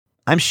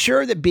I'm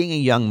sure that being a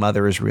young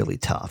mother is really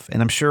tough.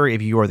 And I'm sure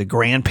if you are the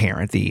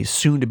grandparent, the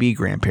soon-to-be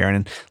grandparent,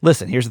 and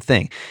listen, here's the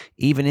thing.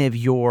 Even if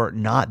you're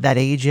not that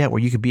age yet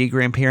where you could be a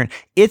grandparent,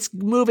 it's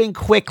moving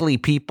quickly,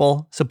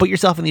 people. So put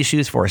yourself in these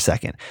shoes for a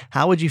second.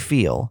 How would you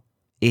feel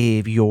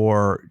if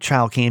your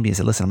child came to you and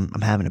said, listen,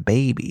 I'm having a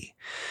baby,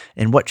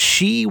 and what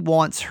she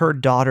wants her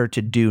daughter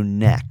to do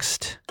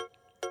next,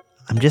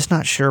 I'm just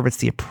not sure if it's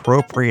the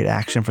appropriate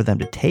action for them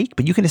to take,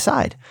 but you can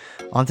decide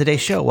on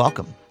today's show.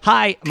 Welcome.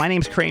 Hi, my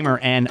name's Kramer,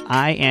 and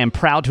I am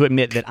proud to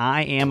admit that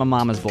I am a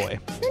mama's boy.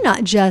 You're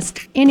not just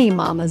any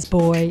mama's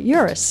boy,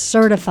 you're a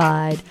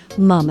certified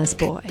mama's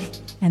boy.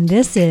 And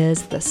this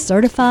is the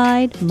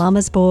Certified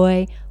Mama's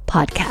Boy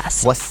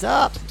Podcast. What's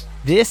up?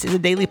 This is a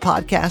daily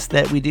podcast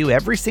that we do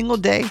every single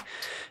day.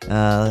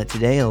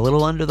 Today, a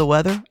little under the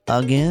weather.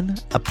 Again,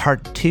 a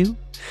part 2.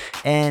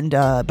 And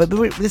but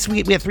this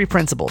week we have 3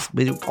 principles.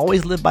 We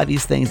always live by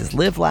these things. It's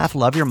live, laugh,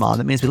 love your mom.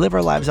 That means we live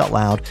our lives out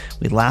loud.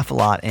 We laugh a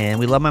lot, and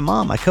we love my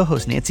mom, my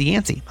co-host Nancy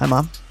Yancey. Hi,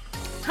 Mom.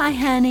 Hi,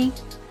 honey.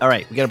 All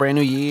right, we got a brand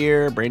new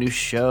year, brand new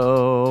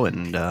show,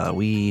 and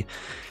we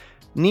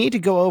need to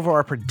go over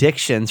our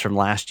predictions from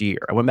last year.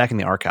 I went back in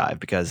the archive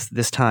because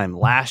this time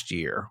last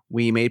year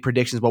we made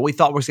predictions what we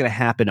thought was going to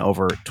happen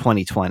over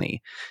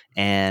 2020,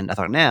 and I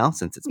thought now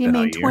since it's been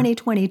a year,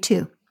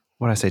 2022?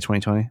 What did I say?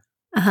 2020.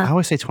 Uh-huh. I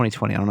always say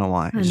 2020. I don't know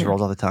why. It just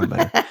rolls off the tongue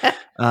better.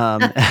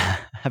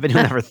 I've been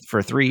doing that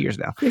for 3 years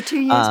now. You're 2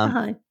 years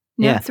behind.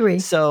 No, Yeah. 3.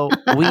 So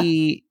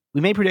we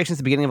made predictions at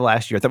the beginning of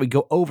last year. I thought we'd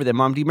go over them.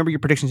 Mom, do you remember your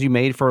predictions you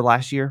made for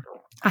last year?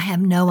 I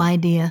have no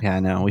idea. Yeah, I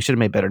know. We should have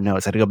made better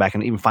notes. I had to go back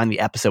and even find the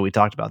episode we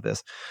talked about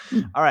this.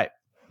 All right.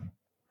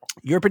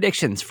 Your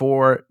predictions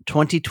for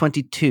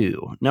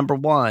 2022. Number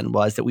 1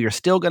 was that we are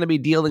still going to be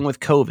dealing with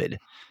COVID,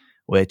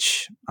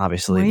 which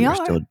obviously we are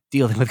still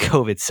dealing with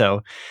COVID.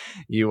 So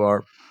you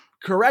are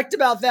correct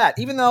about that,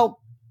 even though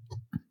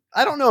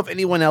I don't know if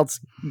anyone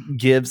else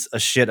gives a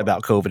shit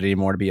about COVID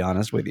anymore, to be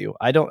honest with you.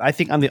 I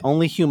think I'm the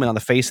only human on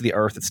the face of the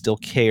earth that still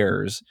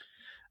cares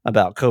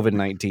about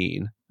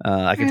COVID-19.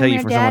 I can tell you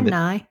from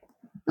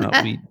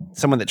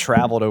someone that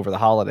traveled over the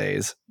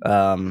holidays.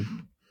 I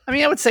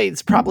mean, I would say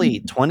it's probably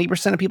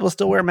 20% of people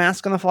still wear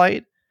masks on the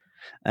flight,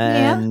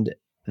 and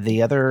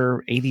the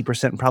other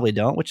 80% probably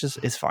don't, which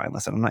is fine.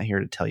 Listen, I'm not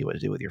here to tell you what to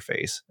do with your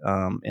face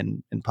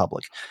in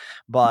public,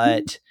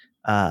 but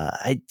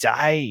I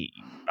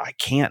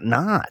can't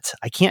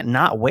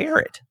not wear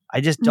it. I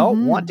just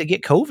don't want to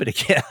get COVID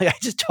again. I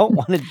just don't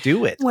want to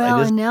do it. Well,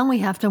 and now we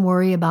have to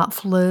worry about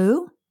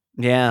flu.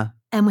 Yeah.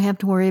 And we have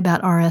to worry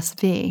about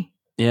RSV.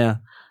 Yeah.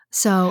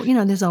 So,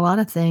 there's a lot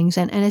of things.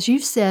 And as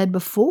you've said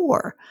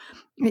before,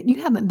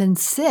 you haven't been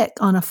sick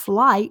on a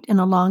flight in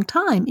a long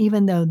time,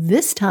 even though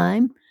this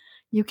time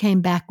you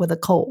came back with a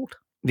cold.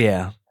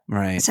 Yeah.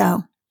 Right.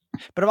 So.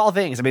 But of all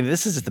things, I mean,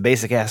 this is just a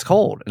basic ass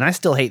cold, and I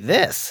still hate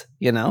this.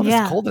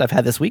 This cold that I've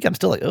had this week, I'm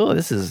still like, oh,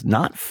 this is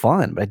not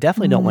fun. But I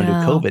definitely don't want to do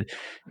COVID.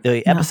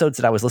 The episodes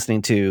that I was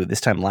listening to this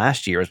time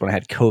last year is when I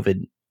had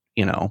COVID.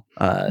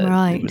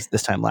 It was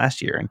this time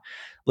last year, and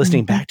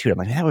listening back to it, I'm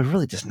like, that was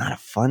really just not a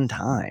fun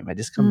time. I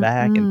just come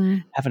back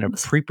and having to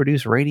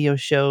pre-produce radio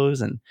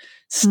shows and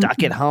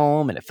stuck at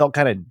home, and it felt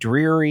kind of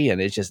dreary,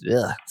 and it's just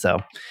ugh.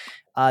 So.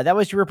 That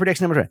was your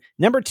prediction number 1.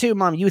 Number 2,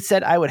 Mom, you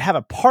said I would have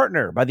a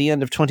partner by the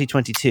end of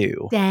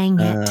 2022. Dang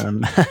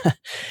it.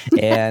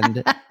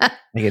 And I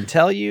can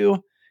tell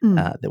you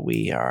that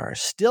we are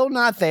still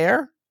not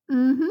there.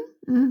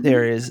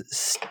 There is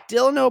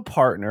still no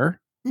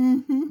partner.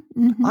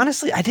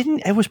 Honestly,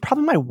 it was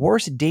probably my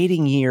worst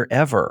dating year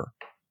ever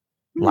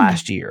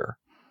last year.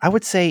 I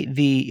would say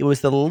it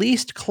was the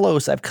least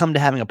close I've come to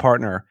having a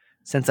partner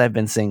since I've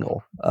been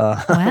single.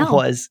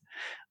 Wow.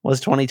 Was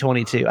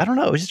 2022. I don't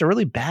know. It was just a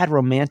really bad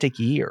romantic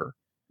year.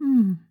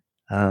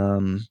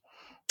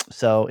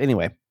 So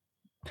anyway,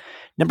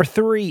 number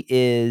 3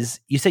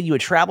 is you said you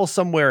would travel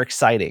somewhere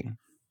exciting.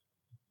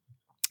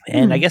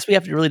 And I guess we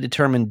have to really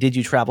determine, did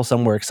you travel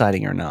somewhere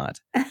exciting or not?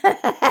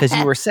 Because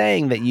you were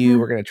saying that you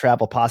were going to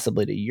travel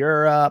possibly to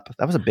Europe.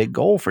 That was a big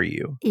goal for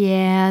you.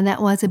 Yeah,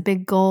 that was a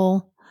big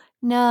goal.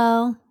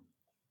 No,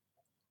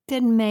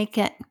 didn't make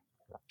it.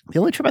 The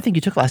only trip I think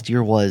you took last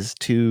year was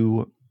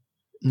to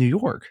New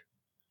York.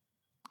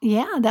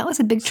 Yeah, that was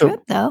a big trip,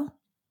 though.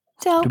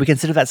 So, do we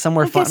consider that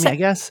somewhere fun? I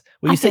guess.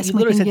 Well, you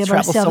literally said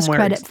travel somewhere.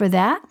 Credit for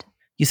that.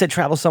 You said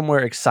travel somewhere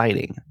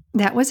exciting.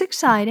 That was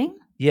exciting.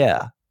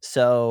 Yeah.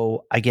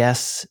 So I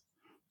guess.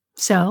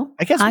 We'll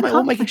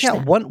make it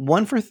count.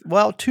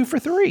 That. 2 for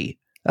 3.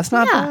 That's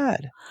not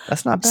bad.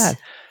 That's not bad.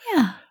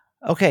 Yeah.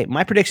 Okay,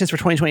 my predictions for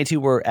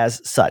 2022 were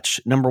as such.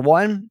 Number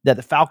 1, that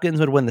the Falcons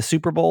would win the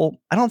Super Bowl.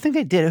 I don't think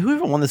they did. Who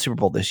even won the Super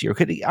Bowl this year?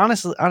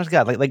 Honest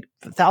God, like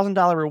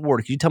 $1,000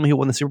 reward. Could you tell me who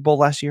won the Super Bowl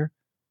last year?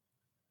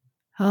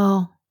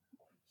 Oh,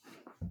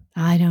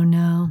 I don't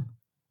know.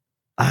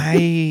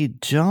 I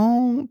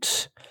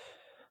don't.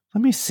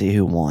 Let me see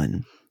who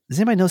won. Does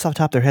anybody know this off the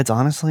top of their heads,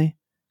 honestly?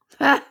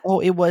 Oh,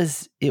 it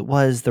was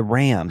the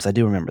Rams. I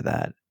do remember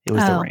that. It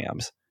was the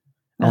Rams.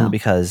 Only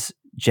because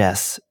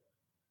Jess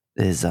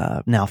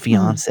now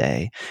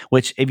fiance.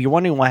 Which, if you're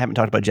wondering why I haven't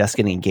talked about Jess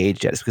getting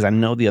engaged yet, it's because I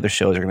know the other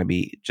shows are going to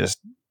be just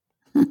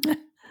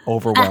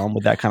overwhelmed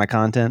with that kind of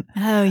content.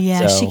 Oh,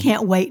 yeah. So- She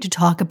can't wait to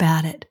talk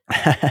about it.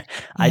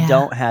 I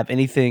don't have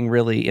anything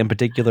really in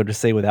particular to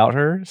say without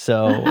her.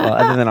 So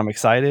other than I'm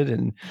excited,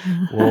 and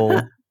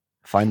we'll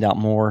find out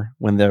more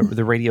when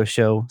the radio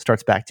show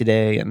starts back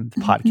today, and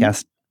the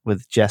podcast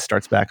with Jess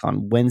starts back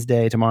on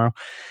Wednesday tomorrow.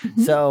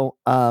 Mhm. So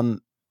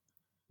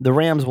the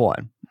Rams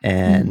won,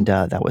 and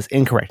that was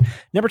incorrect.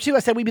 Number 2, I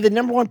said we'd be the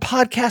number 1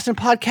 podcast in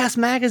Podcast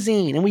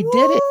Magazine, and we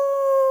did it.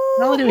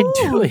 Not only did we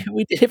do it,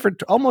 we did it for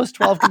almost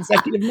 12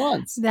 consecutive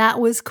months. That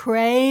was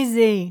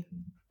crazy.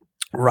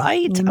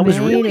 Right? We I was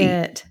made really,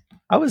 it.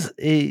 I was,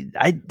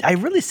 I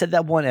really said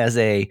that one as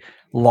a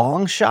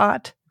long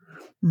shot,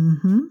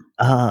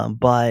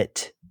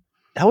 but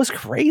that was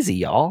crazy,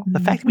 y'all. The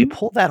fact that we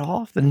pulled that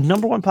off, the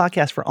number 1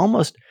 podcast for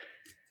almost,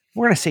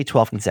 we're going to say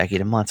 12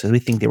 consecutive months, because we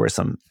think there were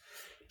some,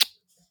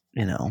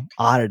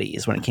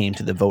 oddities when it came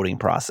to the voting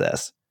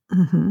process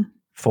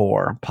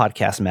for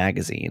Podcast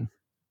Magazine.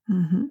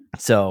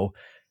 So,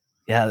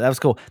 yeah, that was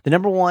cool. The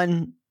number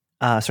 1,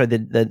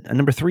 the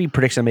number 3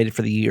 prediction I made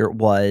for the year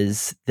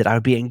was that I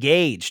would be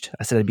engaged.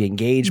 I said I'd be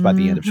engaged by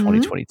the end of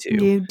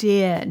 2022. You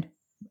did.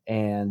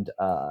 And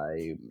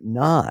I'm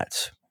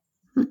not.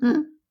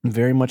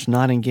 Very much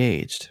not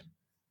engaged.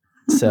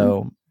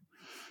 So,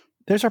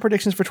 there's our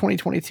predictions for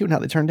 2022 and how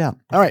they turned out.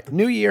 All right,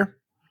 new year,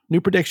 new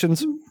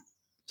predictions.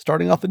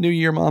 Starting off the new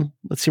year, Mom.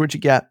 Let's see what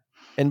you got.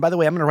 And by the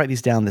way, I'm going to write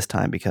these down this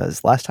time,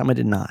 because last time I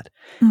did not.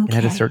 I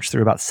had to search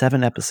through about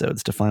 7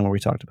 episodes to find where we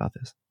talked about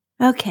this.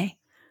 Okay.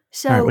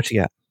 So, all right, what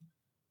you got?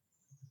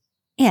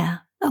 Yeah.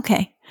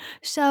 Okay.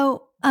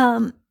 So,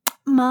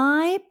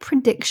 my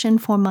prediction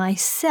for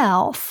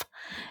myself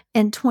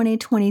in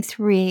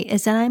 2023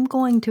 is that I'm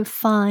going to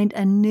find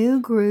a new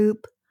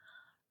group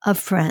of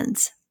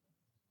friends.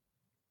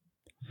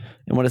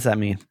 And what does that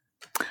mean?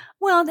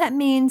 Well, that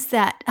means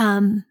that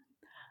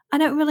I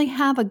don't really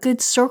have a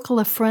good circle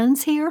of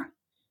friends here.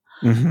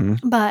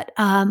 But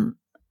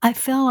I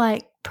feel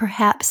like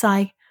perhaps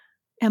I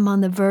am on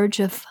the verge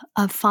of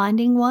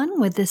finding one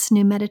with this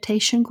new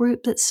meditation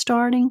group that's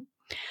starting.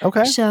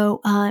 Okay.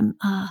 So I'm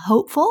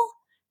hopeful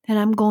that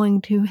I'm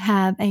going to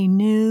have a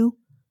new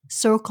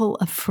circle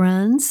of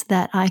friends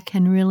that I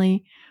can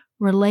really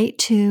relate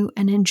to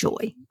and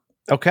enjoy.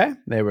 Okay.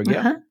 There we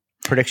go.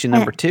 Prediction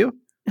number 2.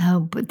 Oh,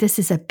 but this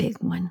is a big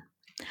one.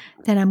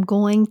 That I'm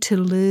going to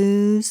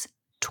lose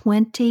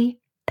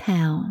 20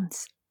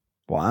 pounds.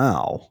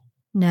 Wow.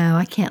 No,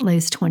 I can't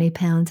lose 20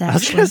 pounds,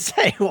 actually. I was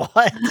going to say,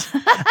 what?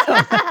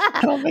 I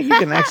don't think you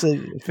can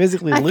actually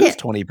physically lose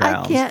 20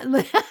 pounds.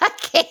 I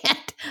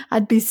can't.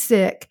 I'd be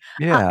sick.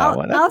 Yeah,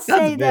 I'll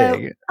say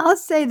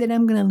that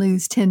I'm going to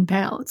lose 10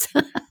 pounds.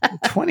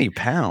 20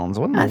 pounds?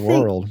 What in the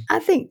world? I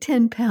think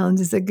 10 pounds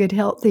is a good,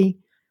 healthy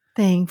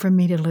thing for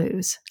me to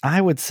lose.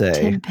 I would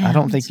say, I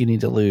don't think you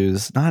need to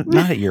lose, not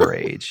at your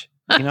age.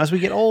 As we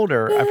get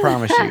older, I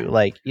promise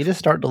you, you just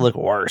start to look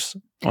worse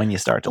when you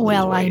start to lose weight.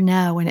 Well, I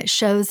know, and it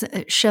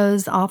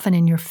shows often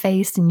in your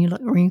face, and you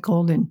look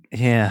wrinkled and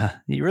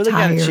you really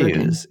got to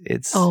choose.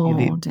 It's old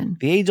the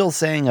age-old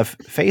saying of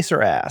face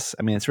or ass.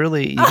 I mean, it's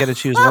really, you got to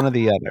choose one or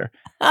the other,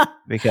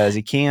 because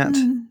you can't.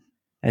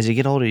 As you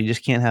get older, you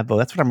just can't have both.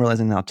 That's what I'm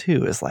realizing now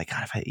too. Is like,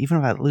 God, if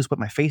I lose weight,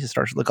 my face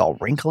starts to look all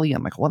wrinkly.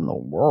 I'm like, what in the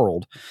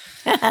world?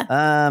 Okay,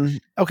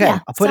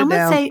 I'll put it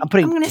down. I'm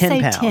putting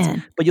 10 pounds,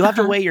 10. But you'll have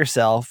to weigh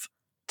yourself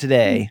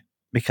today,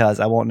 because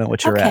I won't know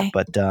what you're at.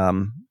 But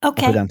I'll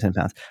put down 10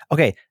 pounds.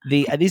 Okay,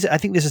 I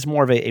think this is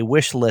more of a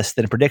wish list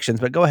than predictions.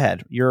 But go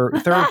ahead, your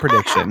third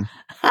prediction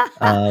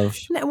of.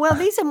 Well,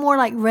 these are more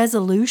like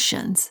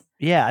resolutions.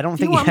 Yeah, I don't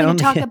think you want me to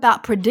talk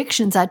about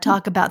predictions. I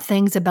talk about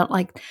things about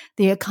like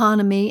the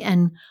economy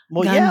and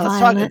gun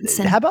violence.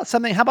 How about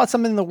something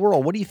in the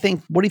world? What do you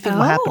think? What do you think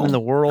will happen in the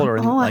world, or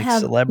in I have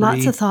celebrity?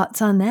 Lots of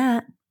thoughts on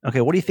that. Okay,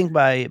 what do you think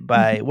by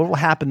what will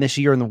happen this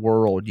year in the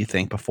world? Do you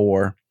think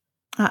before?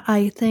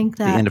 I think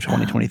that the end of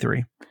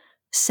 2023.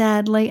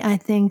 Sadly, I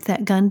think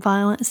that gun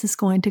violence is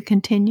going to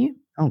continue.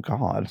 Oh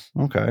God.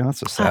 Okay, that's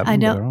so sad. I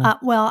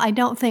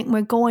don't think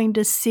we're going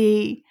to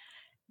see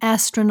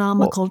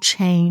astronomical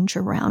change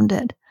around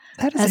it.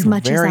 That is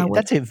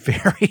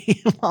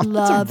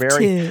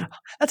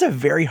that's a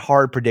very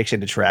hard prediction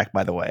to track,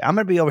 by the way. I'm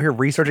going to be over here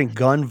researching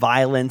gun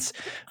violence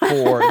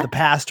for the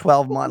past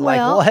 12 months.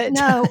 Well, like, what?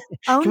 No.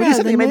 Can we do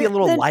something maybe a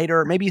little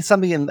lighter? Maybe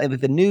something in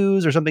the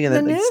news, or something in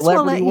the news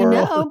celebrity will let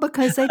world? you know,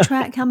 because they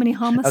track how many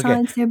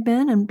homicides there have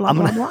been and blah,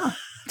 blah, blah.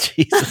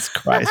 Jesus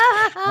Christ.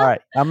 All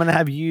right. I'm going to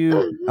have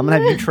you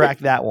track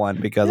that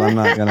one, because I'm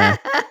not going to.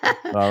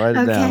 I'll write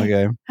it down.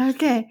 Okay.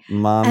 Okay.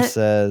 Mom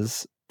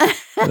says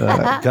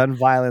gun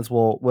violence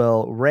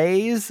will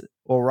rise. Is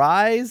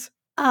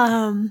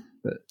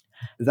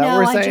that what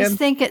we're saying? I just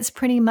think it's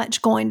pretty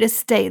much going to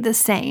stay the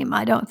same.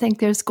 I don't think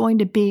there's going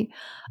to be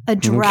a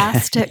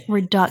drastic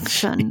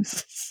reduction.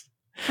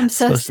 I'm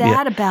so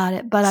sad about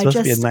it, but I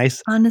just be a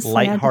nice, honestly,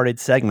 lighthearted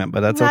segment, but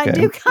that's okay. I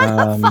do kind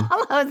of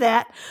follow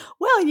that.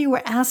 Well, you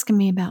were asking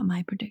me about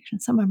my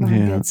predictions. Some of them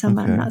are good, some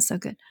of them are not so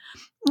good.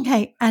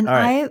 Okay, and All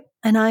right.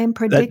 I am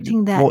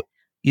predicting that. Well,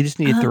 you just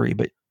needed 3,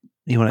 but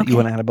you want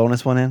to add a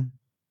bonus one in?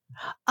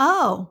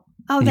 Oh,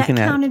 You that can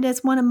add- counted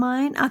as one of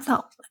mine. I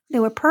thought they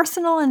were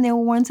personal and there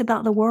were ones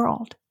about the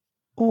world.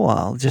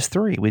 Well, just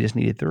 3. We just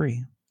needed 3.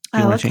 Do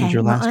you Oh, want to change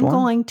your last I'm one?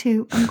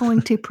 I'm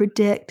going to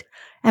predict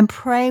and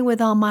pray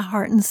with all my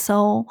heart and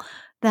soul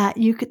that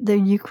the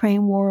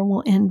Ukraine war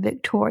will end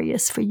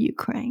victorious for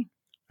Ukraine.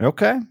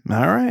 Okay.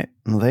 All right.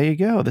 Well, there you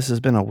go. This has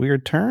been a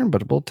weird turn,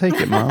 but we'll take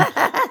it, Mom.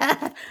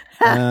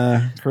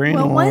 Korean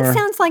Well, War one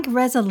sounds like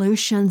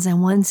resolutions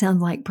and one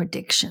sounds like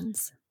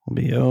predictions. will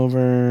be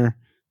over.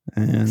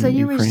 And So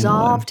you Ukraine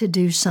resolve to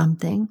do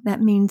something.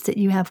 That means that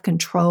you have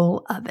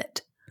control of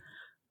it.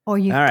 Or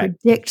you All right.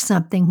 predict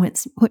something,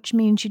 which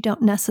means you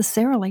don't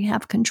necessarily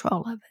have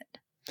control of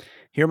it.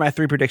 Here are my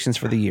 3 predictions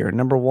for the year.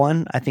 Number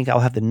 1, I think I'll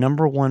have the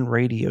number 1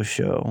 radio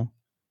show.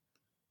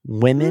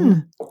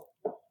 Women.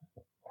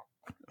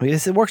 I mean,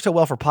 it works so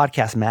well for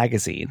Podcast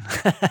Magazine.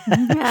 Yeah,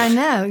 I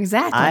know,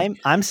 exactly.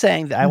 I'm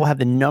saying that I will have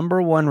the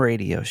number 1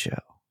 radio show.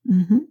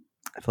 Mm-hmm.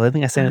 If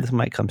anything I say to this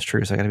mic comes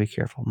true, so I got to be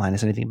careful.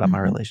 Minus anything about my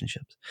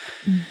relationships.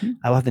 Mm-hmm.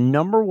 I will have the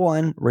number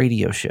 1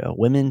 radio show,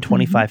 Women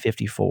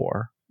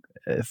 2554,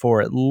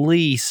 for at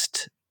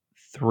least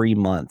 3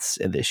 months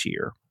in this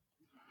year.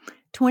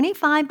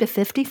 25 to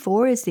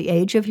 54 is the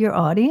age of your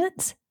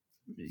audience?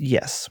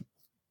 Yes.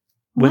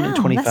 Women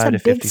 25 that's a to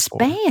big 54.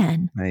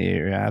 span.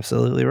 You're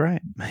absolutely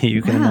right.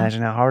 You can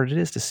imagine how hard it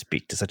is to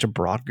speak to such a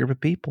broad group of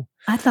people.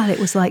 I thought it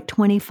was like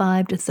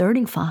 25 to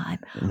 35.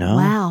 No.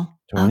 Wow.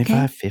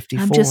 25,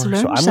 54. I've just learned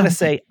so I'm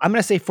something. going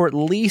to say for at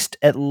least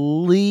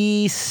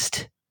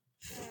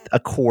a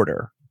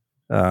quarter.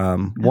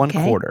 1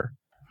 quarter.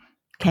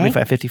 Okay.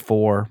 25,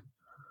 54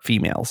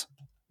 females.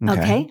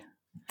 Okay.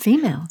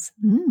 Females.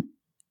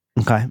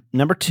 Okay.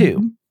 Number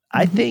 2,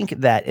 I think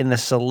that in the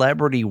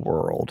celebrity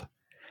world,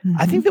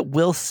 I think that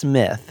Will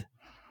Smith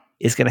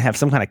is going to have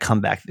some kind of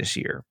comeback this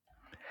year.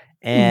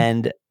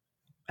 And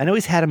I know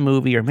he's had a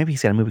movie, or maybe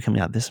he's got a movie coming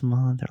out this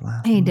month or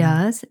last He month.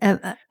 does.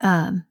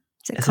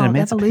 Is it called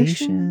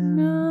Evolution?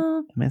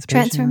 No.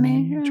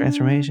 Emancipation?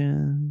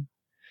 Transformation?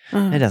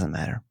 It doesn't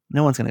matter.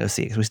 No one's going to go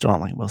see it because we still don't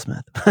like Will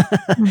Smith.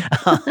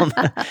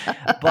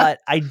 But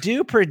I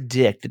do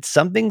predict that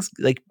something's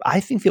like, I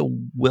think that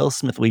Will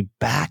Smith will be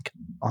back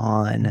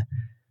on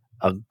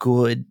a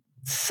good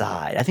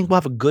side. I think we'll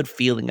have a good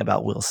feeling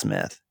about Will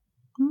Smith.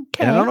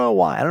 Okay. And I don't know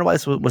why. I don't know why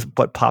this was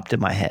what popped in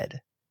my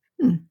head.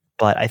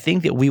 But I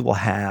think that we will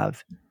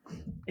have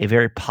a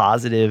very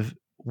positive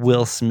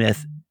Will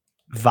Smith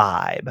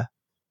vibe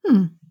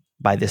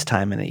by this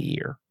time in a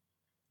year.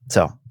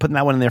 So putting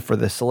that one in there for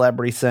the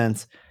celebrity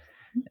sense.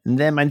 And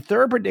then my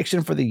 3rd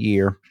prediction for the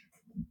year,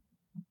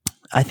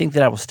 I think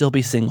that I will still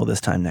be single this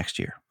time next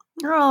year.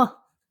 Oh,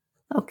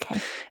 okay.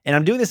 And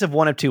I'm doing this in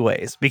one of 2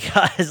 ways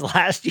because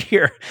last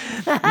year,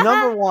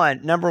 number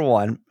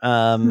one,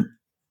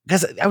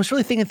 because I was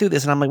really thinking through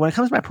this and I'm like, when it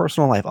comes to my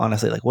personal life,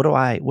 honestly, like, what do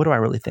I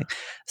really think?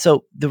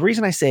 So the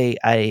reason I say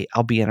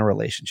I'll be in a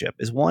relationship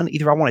is, one,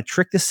 either I want to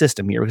trick the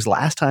system here because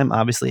last time,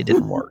 obviously it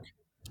didn't work.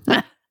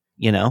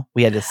 You know,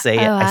 we had to say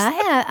it.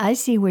 I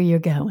see where you're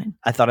going.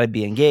 I thought I'd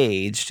be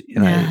engaged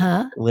and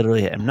I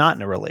literally am not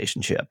in a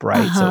relationship.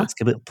 Right. So it's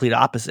the complete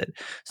opposite.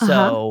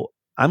 So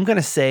I'm going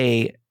to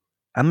say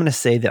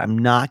that I'm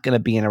not going to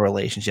be in a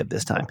relationship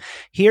this time.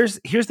 Here's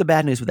the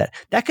bad news with that.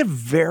 That could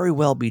very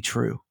well be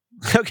true.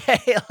 Okay.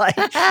 Like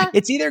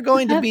it's either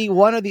going to be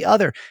one or the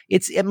other.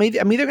 I'm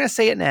either going to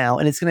say it now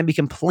and it's going to be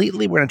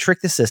completely, we're going to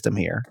trick the system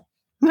here.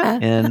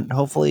 And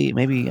hopefully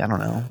maybe, I don't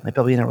know, maybe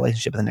I'll be in a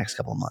relationship in the next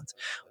couple of months.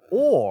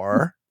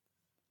 Or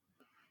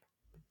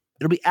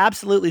it'll be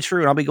absolutely true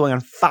and I'll be going on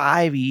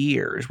 5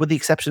 years with the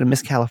exception of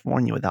Miss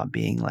California without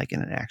being like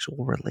in an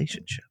actual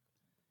relationship.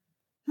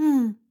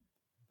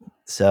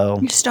 So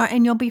you start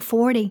and you'll be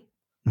 40.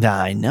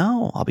 I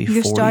know. I'll be 40.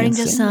 You're starting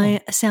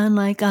to sound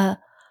like a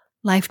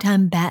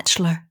lifetime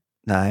bachelor.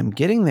 I'm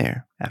getting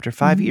there. After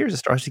 5 years, it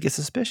starts to get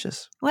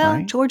suspicious. Well,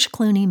 right? George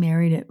Clooney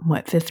married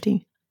at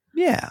 50?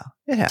 Yeah,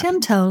 it happened.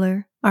 Tim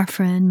Toller, our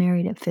friend,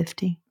 married at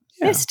 50.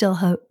 Yeah. There's still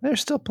hope. There's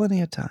still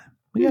plenty of time.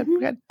 We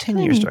got 10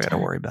 years to got to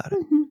worry about it.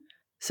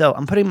 So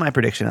I'm putting my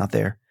prediction out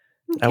there.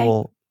 Okay. I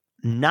will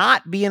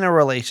not be in a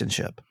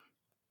relationship.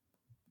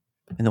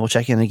 And then we'll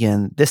check in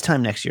again this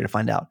time next year to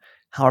find out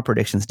how our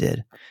predictions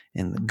did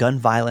in gun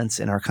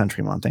violence in our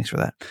country, Mom. Thanks for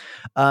that.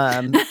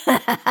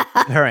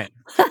 All right.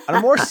 On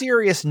a more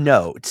serious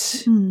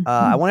note,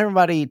 I want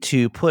everybody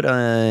to put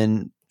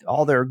on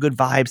all their good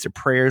vibes, their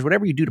prayers,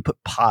 whatever you do to put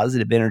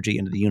positive energy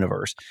into the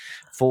universe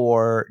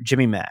for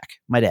Jimmy Mack,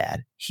 my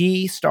dad.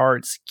 He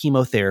starts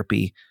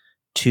chemotherapy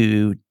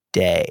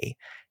today.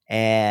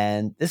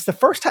 And this is the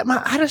first time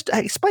I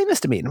explained this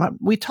to me.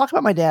 We talked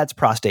about my dad's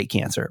prostate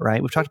cancer,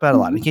 right? We've talked about it a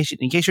lot. In case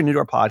you're new to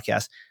our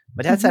podcast,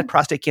 my dad's had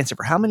prostate cancer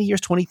for how many years?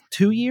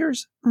 22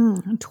 years?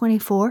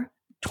 24.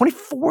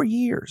 24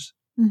 years.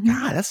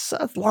 God, that's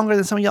longer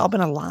than some of y'all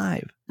been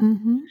alive.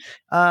 And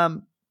I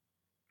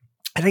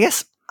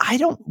guess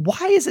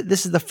why is it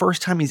this is the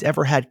first time he's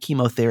ever had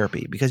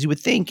chemotherapy? Because you would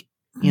think,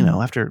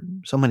 after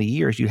so many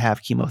years, you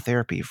have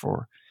chemotherapy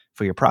for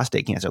for your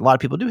prostate cancer. A lot of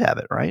people do have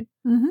it, right?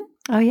 Mm-hmm.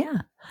 Oh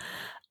yeah.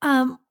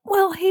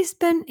 Well, he's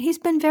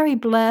been very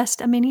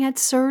blessed. I mean,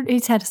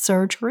 he's had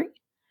surgery.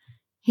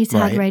 He's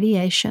had Right.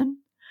 radiation.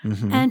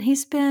 Mm-hmm. And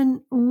he's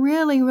been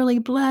really, really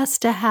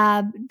blessed to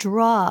have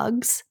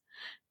drugs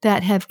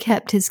that have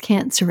kept his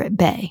cancer at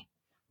bay.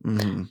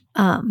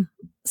 Mm-hmm.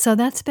 So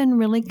that's been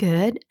really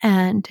good.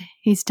 And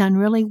he's done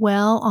really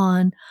well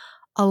on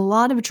a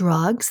lot of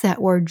drugs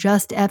that were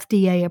just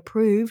FDA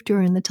approved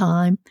during the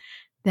time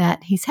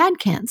that he's had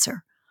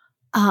cancer.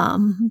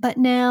 But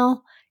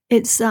now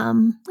it's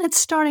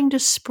starting to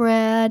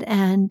spread,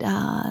 and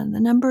the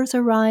numbers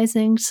are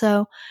rising.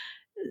 So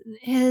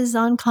his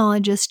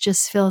oncologist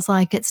just feels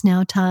like it's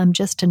now time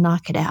just to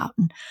knock it out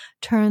and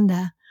turn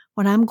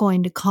what I'm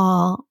going to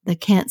call the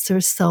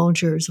cancer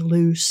soldiers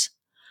loose,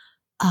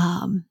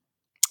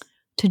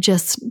 to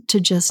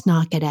just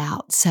knock it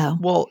out. So,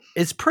 well,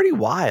 it's pretty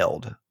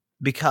wild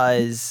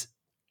because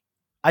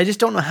I just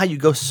don't know how you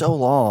go so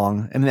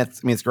long. I mean,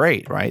 it's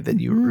great, right? That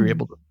you were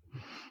able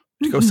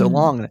to go so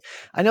long.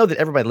 I know that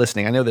everybody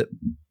listening,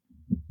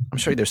 I'm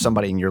sure there's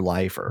somebody in your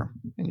life or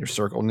in your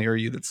circle near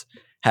you that's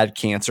had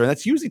cancer. And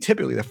that's usually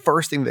typically the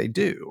first thing they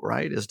do,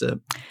 right? Is to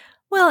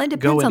well, it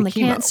depends on the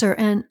chemo. cancer.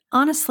 And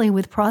honestly,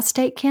 with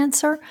prostate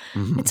cancer,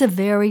 it's a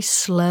very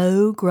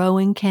slow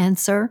growing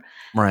cancer.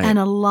 Right. And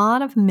a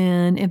lot of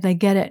men, if they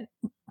get it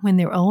when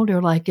they're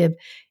older, like if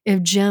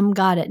Jim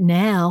got it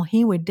now,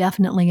 he would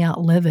definitely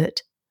outlive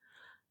it,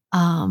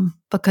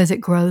 because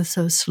it grows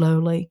so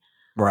slowly.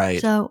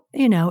 Right. So,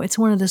 it's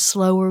one of the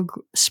slower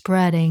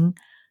spreading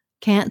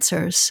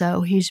cancers.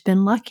 So he's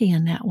been lucky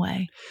in that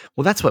way.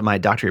 Well, that's what my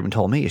doctor even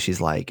told me. She's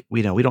like,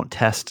 we don't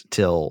test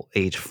till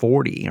age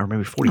 40 or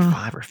maybe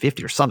 45 or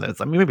 50 or something. It's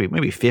like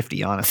maybe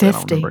 50, honestly. 50.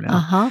 I don't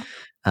remember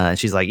now.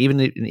 She's like, even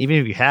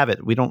if you have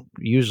it, we don't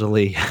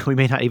usually, we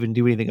may not even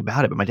do anything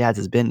about it. But my dad's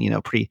has been,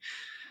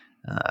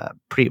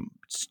 pretty,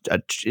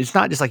 it's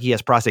not just like he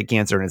has prostate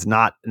cancer and it's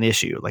not an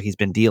issue. Like he's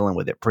been dealing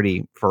with it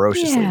pretty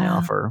ferociously now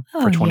for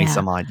 20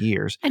 some odd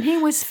years. And he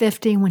was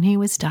 50 when he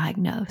was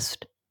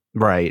diagnosed.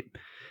 Right.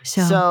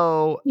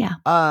 So yeah.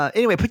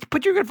 Anyway,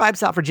 put your good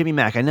vibes out for Jimmy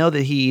Mack. I know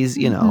that he's,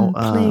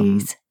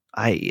 please.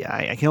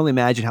 I can only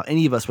imagine how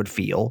any of us would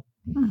feel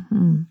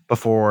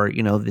before,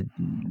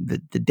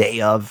 the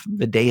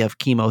day of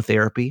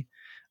chemotherapy.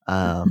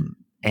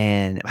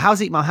 And how's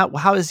he?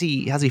 How is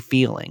he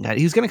feeling?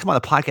 He was going to come on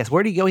the podcast.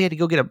 Where did he go? He had to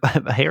go get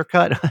a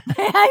haircut.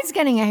 He's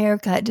getting a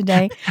haircut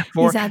today.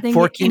 for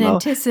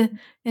chemo.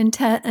 In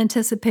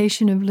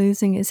anticipation of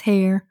losing his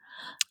hair.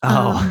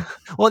 Oh,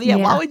 well, yeah.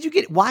 Why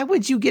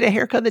would you get a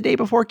haircut the day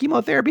before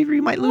chemotherapy?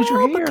 You might lose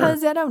your hair.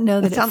 Because I don't know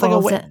that sounds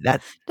falls like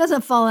that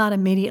doesn't fall out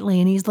immediately,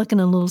 and he's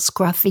looking a little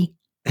scruffy.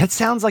 That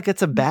sounds like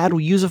it's a bad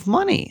use of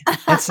money.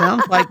 That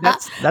sounds like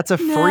that's a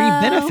free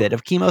benefit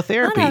of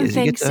chemotherapy. I don't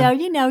think so.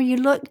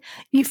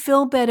 You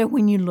feel better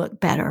when you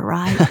look better,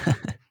 right?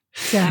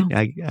 So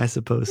I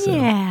suppose so.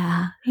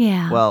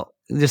 Yeah. Well,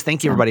 just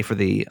thank you everybody for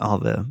all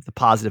the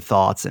positive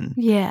thoughts and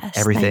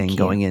everything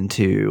going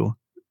into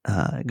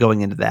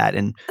that,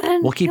 and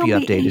we'll keep you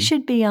updated.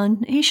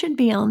 He should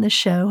be on the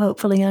show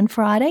hopefully on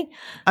Friday.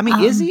 I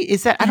mean, is he?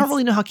 Is that? I don't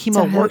really know how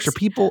chemo works. Do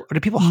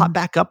people hop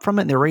back up from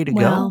it and they're ready to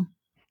go?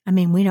 I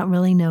mean, we don't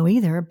really know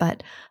either,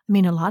 but I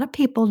mean, a lot of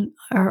people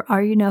are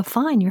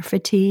fine. You're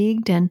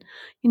fatigued, and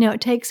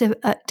it takes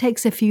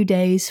a few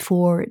days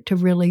for it to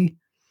really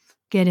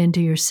get into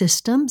your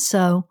system.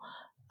 So,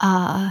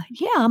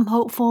 I'm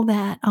hopeful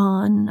that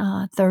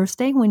on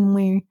Thursday when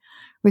we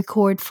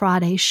record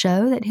Friday's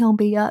show that he'll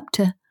be up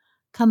to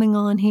coming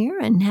on here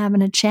and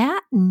having a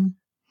chat, and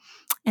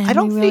we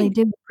really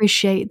do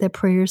appreciate the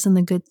prayers and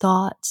the good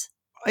thoughts.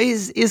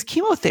 Is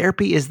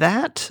chemotherapy,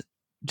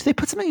 do they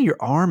put something in your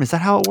arm? Is that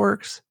how it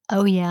works?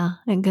 Oh yeah,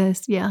 it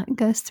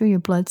goes through your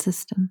blood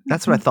system.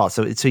 That's what I thought.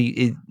 So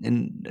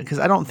because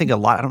I don't think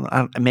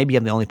maybe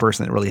I'm the only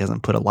person that really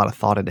hasn't put a lot of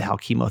thought into how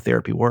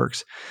chemotherapy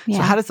works. Yeah.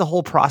 So how does the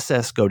whole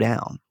process go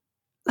down?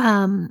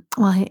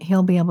 Well,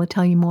 he'll be able to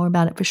tell you more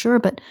about it for sure.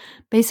 But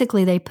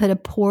basically, they put a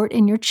port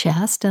in your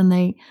chest, and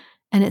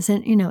it's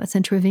it's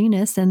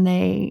intravenous, and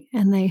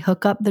they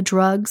hook up the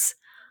drugs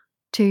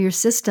to your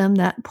system.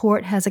 That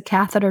port has a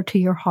catheter to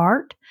your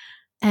heart,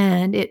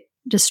 and it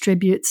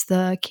distributes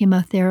the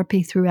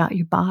chemotherapy throughout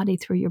your body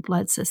through your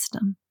blood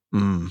system.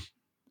 And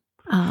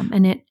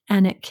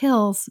it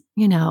kills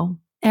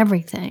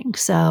everything.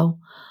 So,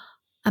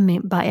 I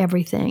mean, by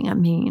everything, I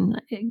mean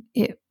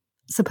it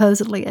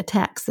supposedly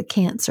attacks the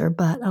cancer,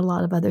 but a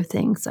lot of other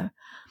things are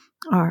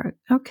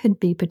or could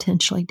be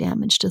potentially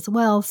damaged as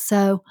well.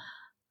 So,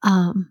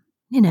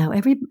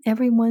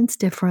 everyone's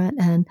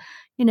different, and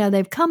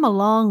they've come a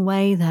long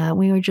way. Though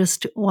we were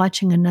just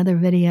watching another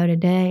video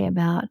today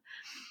about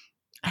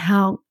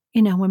how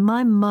when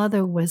my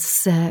mother was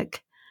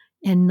sick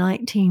in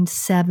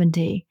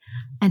 1970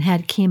 and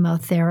had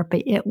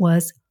chemotherapy, it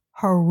was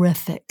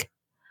horrific.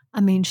 I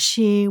mean,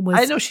 she was.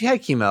 I know she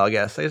had chemo. I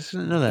guess I just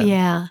didn't know that.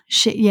 Yeah,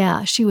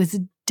 she was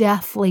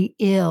deathly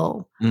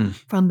ill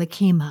from the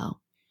chemo,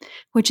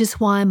 which is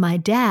why my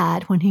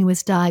dad, when he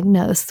was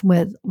diagnosed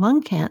with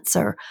lung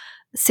cancer,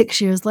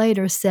 6 years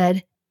later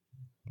said,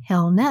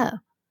 hell no,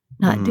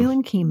 not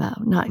doing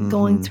chemo, not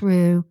going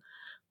through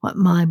what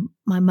my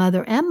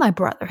mother and my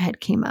brother had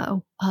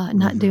chemo,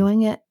 not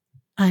doing it.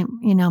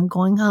 I'm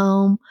going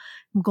home.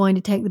 I'm going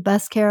to take the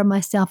best care of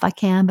myself I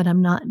can, but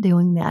I'm not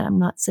doing that. I'm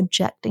not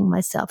subjecting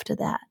myself to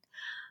that.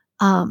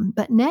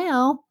 But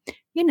now,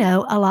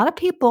 a lot of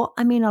people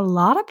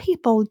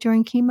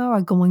during chemo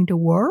are going to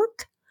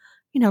work,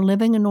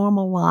 living a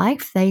normal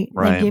life. They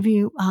give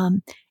you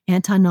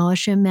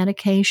anti-nausea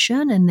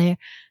medication, and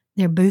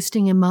they're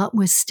boosting him up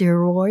with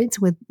steroids,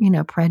 with,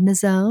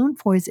 prednisone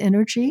for his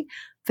energy.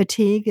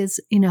 Fatigue is,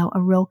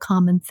 a real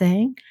common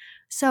thing.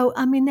 So,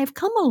 they've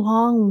come a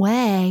long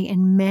way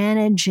in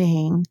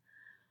managing,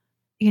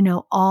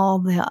 all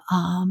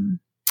the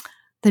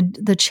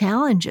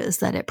challenges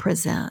that it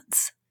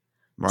presents.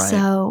 Right.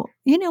 So,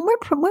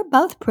 we're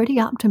both pretty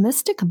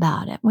optimistic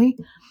about it. We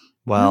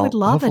would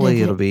love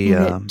hopefully it'll be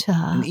an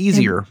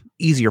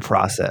easier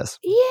process.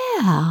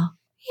 Yeah.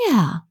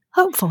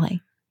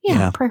 Hopefully.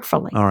 Yeah.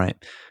 Prayerfully. All right.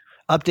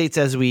 Updates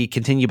as we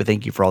continue, but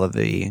thank you for all of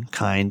the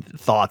kind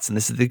thoughts. And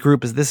this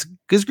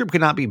group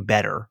could not be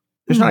better.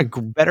 There's not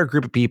a better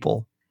group of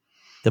people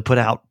that put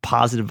out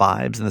positive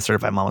vibes in the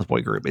Certified Mama's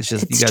Boy group. It's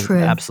just, you guys are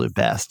the absolute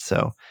best.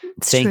 So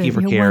thank you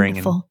for caring.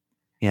 Wonderful.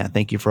 And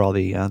thank you for all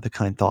the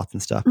kind thoughts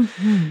and stuff.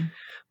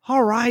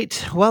 All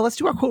right. Well, let's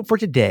do our quote for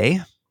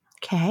today.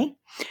 Okay.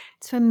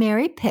 It's from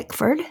Mary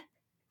Pickford.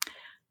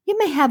 You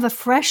may have a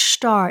fresh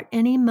start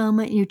any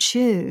moment you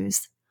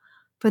choose,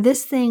 for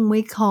this thing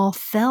we call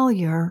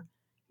failure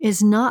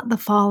is not the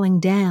falling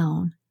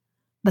down,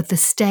 but the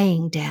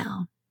staying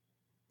down.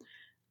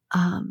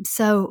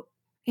 So,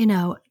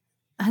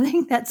 I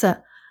think that's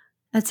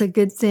a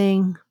good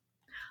thing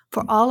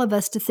for all of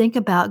us to think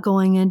about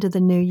going into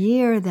the new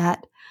year,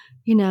 that,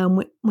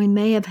 we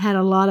may have had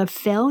a lot of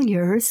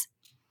failures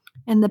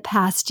in the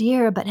past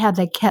year, but have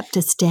they kept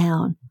us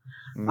down?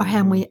 Or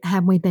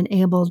have we been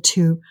able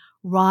to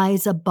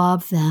rise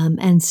above them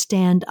and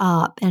stand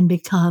up and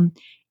become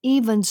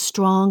even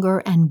stronger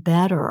and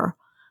better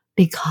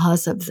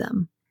because of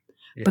them?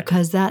 Yeah.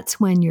 Because that's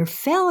when your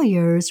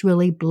failures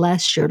really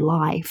bless your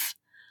life.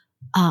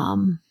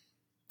 And,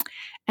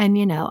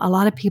 a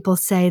lot of people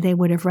say they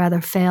would have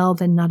rather failed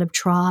than not have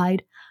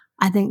tried.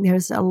 I think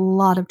there's a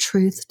lot of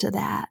truth to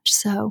that.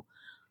 So,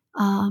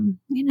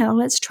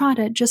 let's try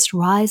to just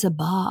rise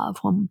above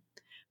when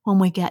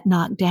we get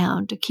knocked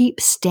down, to keep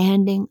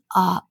standing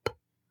up.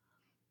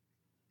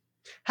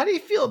 How do you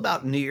feel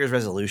about New Year's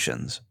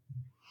resolutions?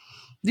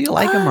 Do you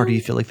like them, or do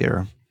you feel like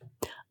they're...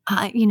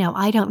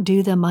 I don't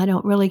do them. I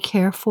don't really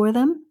care for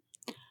them.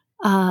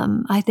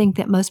 I think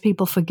that most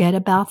people forget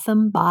about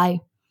them by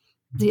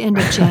the end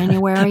of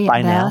January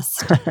at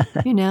best, or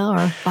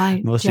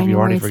by most January of you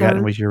already 3rd.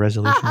 Forgotten what your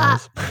resolution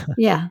was.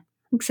 Yeah,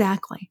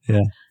 exactly.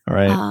 Yeah, all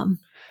right.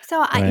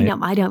 So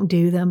I don't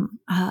do them,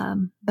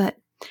 but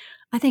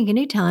I think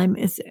any time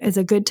is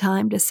a good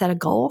time to set a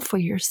goal for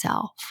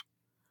yourself,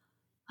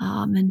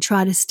 and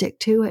try to stick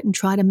to it and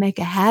try to make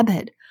a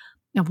habit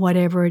of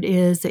whatever it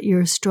is that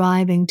you're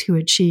striving to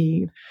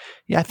achieve.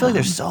 Yeah, I feel like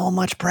there's so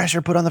much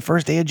pressure put on the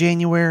first day of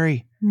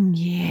January.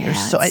 Yeah,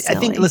 I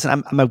think.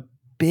 Listen, I'm a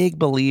big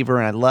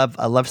believer, and I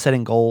love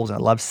setting goals, and I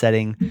love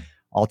setting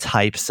all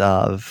types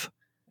of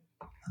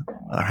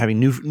having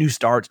new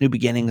starts, new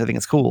beginnings. I think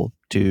it's cool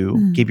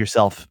to give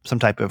yourself some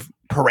type of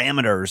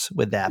parameters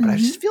with that. But I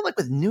just feel like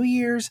with New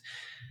Year's,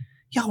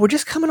 we're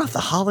just coming off the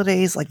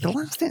holidays. Like, the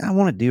last thing I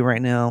want to do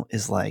right now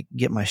is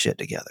get my shit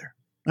together.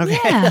 Okay.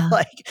 Yeah.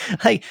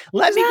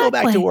 Let me go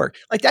back to work.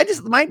 Like,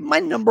 my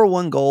number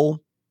one goal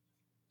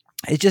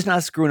is just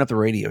not screwing up the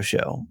radio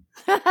show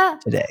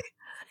today.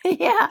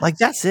 Yeah. Like,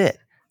 that's it.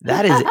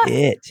 That is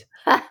it.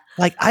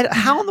 Like,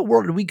 how in the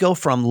world did we go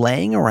from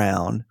laying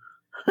around,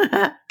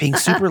 being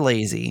super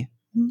lazy,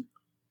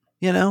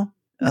 Yeah.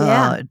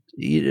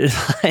 To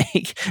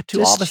just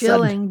all of a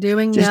chilling, sudden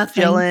doing just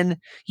nothing, chilling.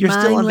 You're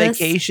mindless. Still on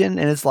vacation,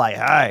 and it's like,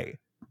 hey,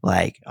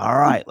 all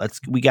right,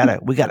 we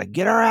gotta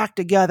get our act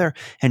together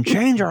and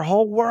change our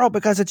whole world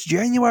because it's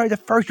January the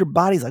 1st. Your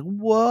body's like,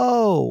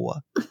 whoa.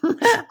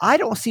 I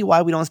don't see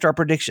why we don't start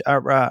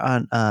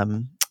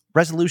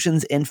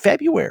resolutions in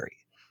February.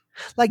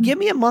 Like, give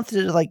me a month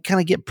to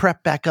kind of get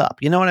prepped back up.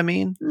 You know what I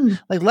mean?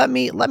 Like, let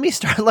me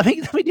start. Let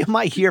me do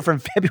my year from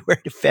February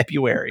to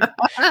February,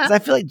 because I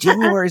feel like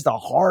January is the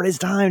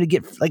hardest time to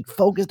get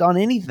focused on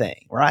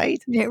anything.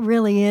 Right? It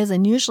really is,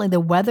 and usually the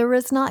weather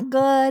is not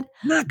good.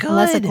 Not good,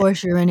 unless of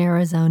course you're in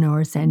Arizona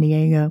or San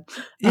Diego.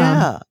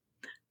 Yeah,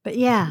 but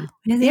yeah,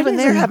 even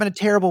they're having a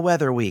terrible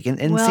weather week in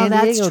San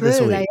Diego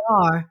this week. They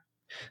are.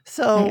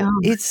 So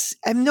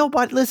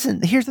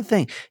listen, here's the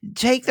thing.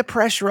 Take the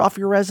pressure off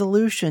your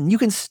resolution. You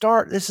can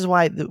start, this is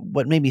why,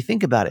 what made me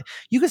think about it.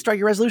 You can start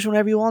your resolution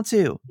whenever you want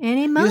to.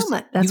 Any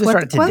moment. You can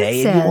start it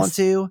today if you want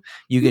to.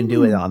 You can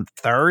do it on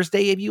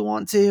Thursday if you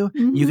want to.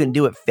 You can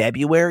do it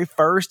February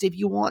 1st if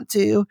you want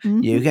to.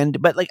 You can,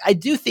 but I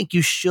do think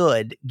you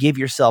should give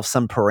yourself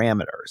some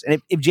parameters.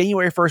 And if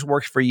January 1st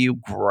works for you,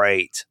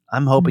 great.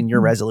 I'm hoping your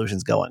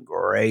resolution's going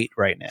great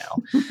right now.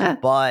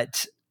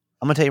 But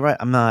I'm going to tell you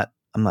I'm not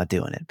I'm not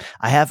doing it.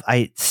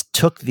 I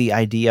took the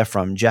idea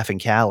from Jeff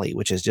and Callie,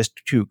 which is just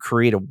to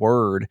create a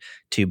word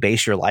to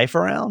base your life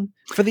around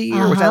for the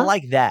year, which I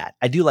like that.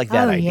 I do like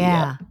that idea.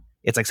 Yeah.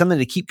 It's like something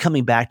to keep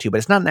coming back to, but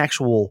it's not an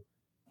actual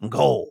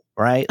goal,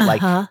 right?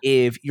 Like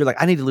if you're like,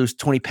 I need to lose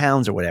 20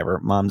 pounds or whatever,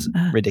 mom's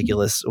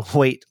ridiculous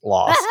weight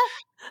loss.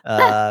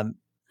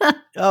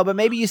 But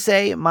maybe you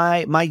say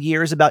my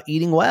year is about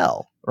eating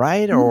well,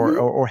 right?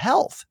 Or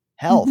health.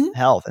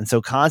 And so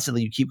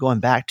constantly you keep going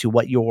back to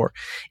what your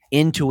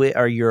intuit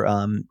or your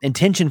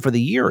intention for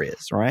the year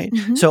is, right?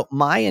 So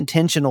my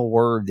intentional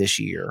word this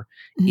year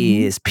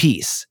is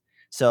peace.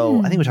 So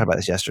I think we talked about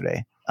this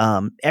yesterday.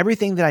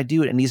 Everything that I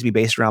do, it needs to be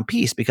based around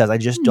peace because I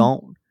just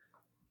don't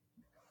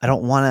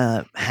want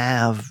to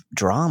have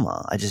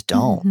drama. I just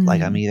don't.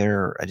 Like I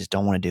just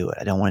don't want to do it.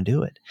 I don't want to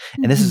do it.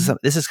 And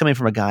this is coming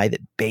from a guy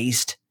that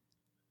based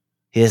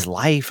his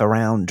life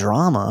around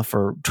drama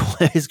for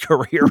his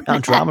career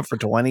around drama for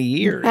 20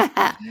 years.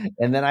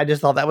 And then I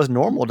just thought that was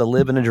normal to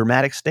live in a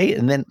dramatic state.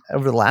 And then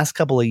over the last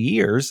couple of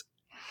years,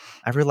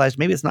 I realized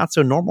maybe it's not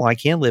so normal. I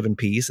can live in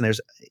peace and there's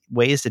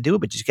ways to do it,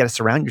 but you just got to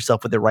surround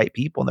yourself with the right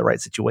people in the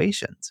right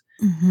situations.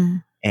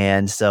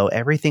 And so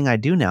everything I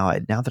do now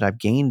that I've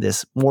gained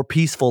this more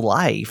peaceful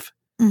life,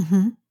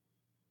 I'm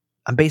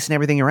basing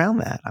everything around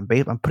that. I'm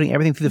putting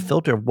everything through the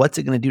filter of what's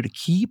it going to do to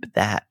keep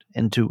that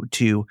and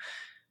to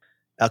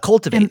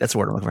cultivate. That's the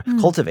word I'm looking for.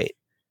 Cultivate.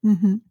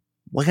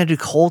 What can I do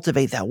to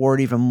cultivate that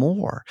word even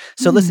more?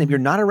 So listen, if you're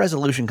not a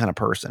resolution kind of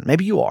person,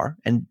 maybe you are,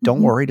 and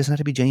don't worry, it doesn't have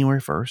to be January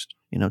 1st.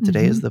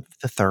 Today is the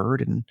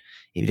 3rd, and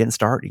if you didn't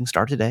start, you can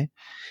start today.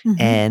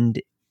 And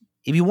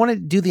if you want to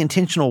do the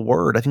intentional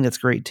word, I think that's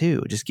great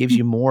too. It just gives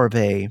you more of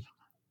a,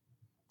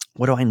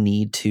 what do I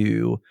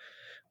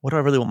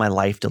really want my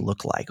life to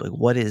look like? Like,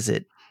 what is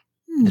it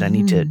that I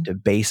need to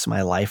base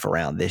my life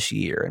around this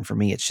year? And for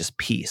me, it's just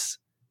peace.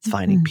 It's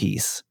finding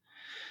peace.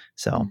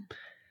 So,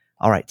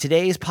 all right.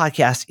 Today's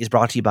podcast is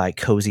brought to you by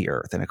Cozy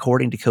Earth. And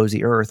according to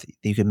Cozy Earth,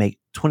 you can make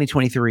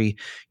 2023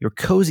 your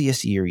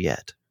coziest year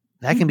yet.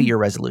 That can be your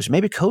resolution.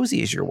 Maybe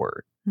cozy is your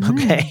word.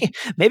 Okay.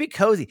 Maybe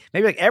cozy.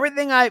 Maybe like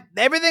everything I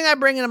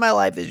bring into my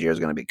life this year is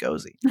going to be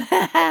cozy.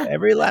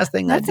 Every last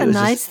thing I do. That's a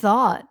nice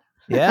thought.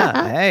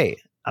 Yeah. Hey,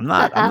 I'm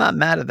not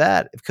mad at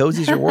that. If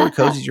cozy's your word,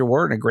 cozy's your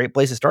word. And a great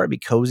place to start would be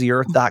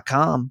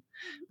CozyEarth.com.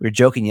 We were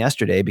joking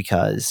yesterday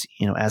because,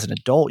 as an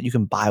adult, you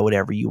can buy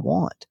whatever you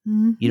want.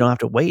 You don't have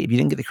to wait. If you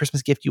didn't get the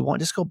Christmas gift you want,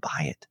 just go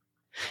buy it.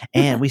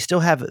 And we still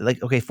have,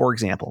 for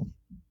example,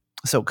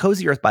 so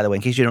Cozy Earth, by the way,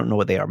 in case you don't know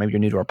what they are, maybe you're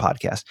new to our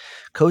podcast,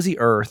 Cozy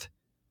Earth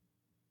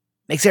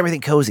makes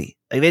everything cozy.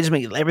 Like they just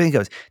make everything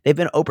cozy. They've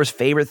been Oprah's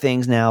favorite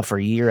things now for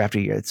year after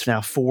year. It's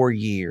now 4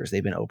 years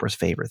they've been Oprah's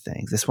favorite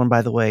things. This one,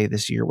 by the way,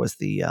 this year was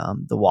the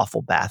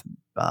waffle bath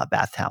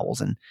towels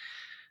and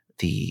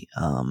the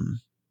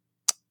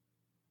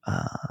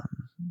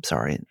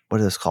sorry, what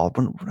are those called?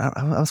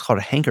 I was called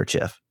a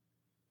handkerchief.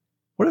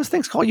 What are those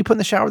things called? You put in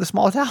the shower with the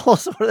small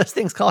towels. What are those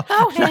things called?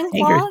 Oh, hand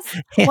cloths,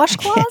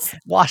 washcloths,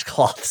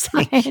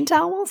 washcloths, hand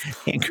towels,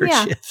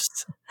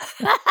 handkerchiefs.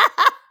 Yeah.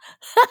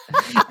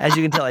 As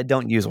you can tell, I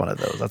don't use one of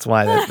those. That's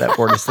why that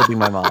word is slipping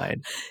my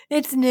mind.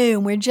 It's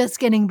new. We're just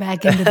getting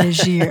back into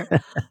this year.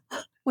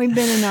 We've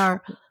been in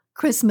our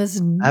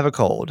Christmas. I have a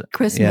cold.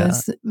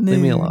 Christmas mood.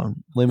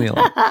 Leave me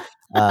alone.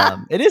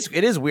 It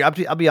is weird.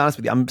 I'll be honest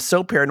with you. I'm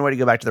so paranoid to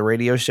go back to the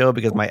radio show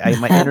because my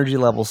energy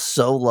level's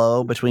so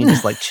low between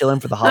just like chilling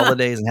for the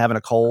holidays and having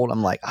a cold.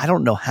 I'm like, I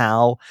don't know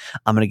how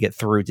I'm going to get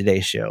through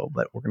today's show,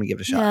 but we're going to give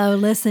it a shot. No,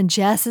 listen,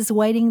 Jess is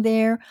waiting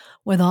there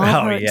with all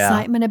her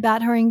excitement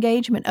about her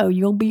engagement. Oh,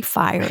 you'll be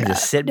fired.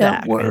 Just sit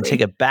back and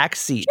take a back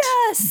seat.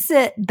 Just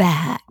sit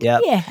back.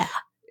 Yep. Yeah.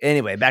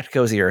 Anyway, back to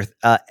Cozy Earth.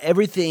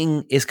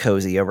 Everything is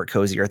cozy over at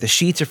Cozy Earth. The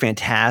sheets are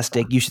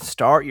fantastic. You should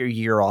start your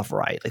year off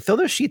right. Like throw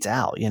those sheets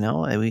out.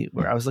 I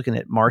was looking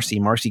at Marcy.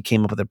 Marcy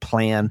came up with a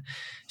plan.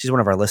 She's one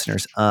of our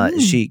listeners.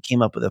 She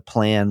came up with a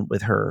plan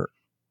with her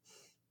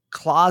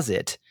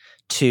closet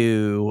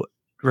to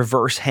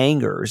reverse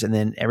hangers, and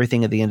then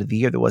everything at the end of the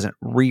year that wasn't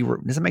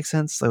does that make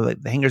sense? So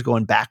like the hangers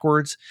going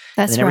backwards.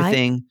 That's and then right.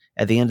 Everything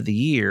at the end of the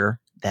year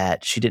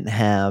that she didn't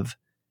have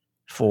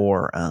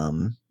for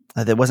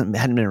that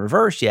hadn't been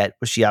reversed yet,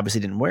 which she obviously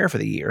didn't wear for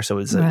the year. So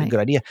it's a good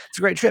idea. It's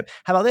a great trip.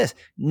 How about this?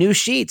 New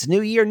sheets, new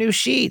year, new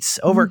sheets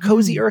over at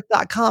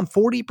CozyEarth.com.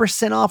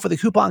 40% off with the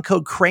coupon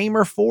code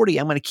Kramer40.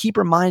 I'm going to keep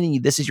reminding you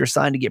this is your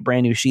sign to get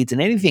brand new sheets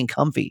and anything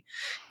comfy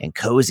and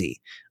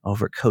cozy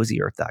over at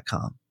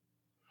CozyEarth.com.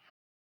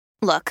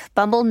 Look,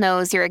 Bumble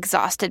knows you're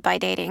exhausted by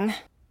dating.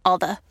 All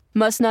the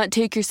must not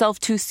take yourself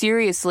too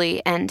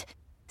seriously and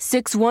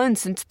 6'1"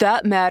 since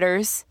that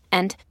matters.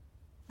 And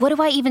what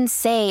do I even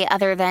say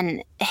other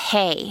than,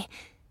 hey?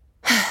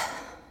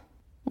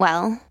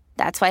 Well,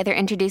 that's why they're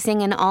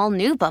introducing an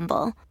all-new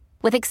Bumble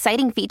with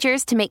exciting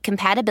features to make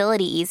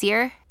compatibility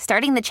easier,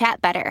 starting the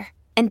chat better,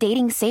 and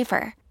dating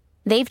safer.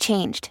 They've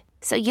changed,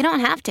 so you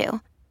don't have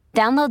to.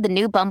 Download the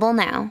new Bumble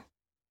now.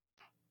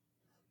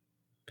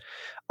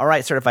 All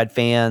right, certified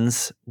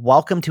fans,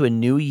 welcome to a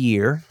new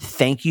year.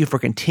 thank you for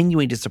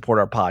continuing to support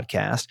our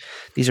podcast.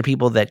 These are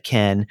people that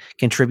can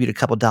contribute a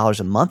couple dollars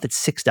a month.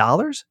 It's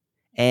 $6.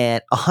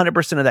 And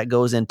 100% of that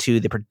goes into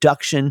the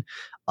production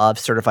of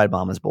Certified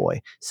Mama's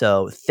Boy.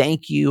 So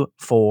thank you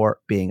for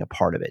being a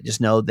part of it.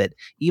 Just know that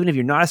even if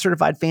you're not a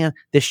certified fan,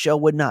 this show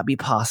would not be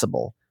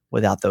possible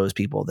without those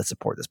people that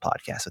support this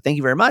podcast. So thank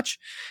you very much.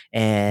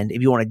 And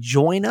if you want to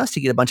join us to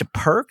get a bunch of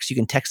perks, you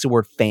can text the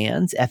word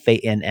FANS,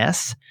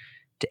 FANS,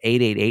 to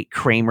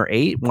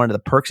 888-Kramer8. One of the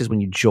perks is when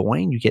you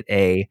join, you get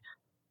a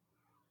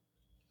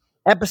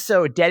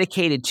episode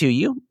dedicated to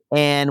you.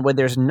 And when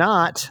there's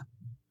not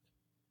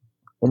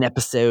an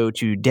episode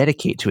to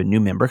dedicate to a new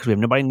member, because we have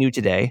nobody new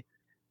today,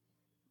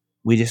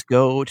 we just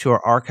go to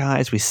our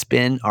archives, we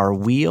spin our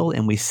wheel,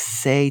 and we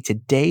say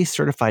today's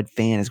certified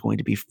fan is going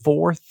to be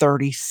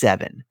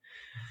 437.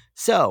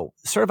 So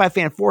certified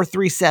fan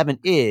 437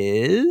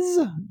 is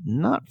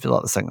not fill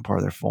out the second part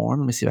of their form.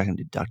 Let me see if I can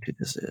deduct who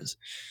this is.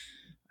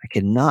 I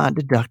cannot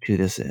deduct who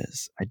this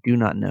is. I do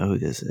not know who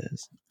this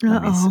is.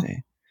 Let me see.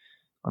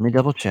 Let me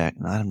double check.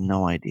 I have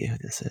no idea who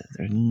this is.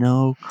 There's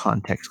no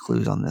context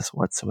clues on this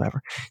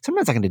whatsoever.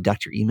 Sometimes I can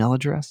deduct your email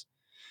address.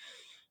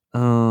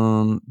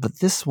 But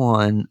this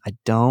one, I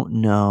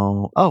don't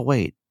know. Oh,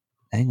 wait.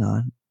 Hang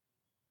on.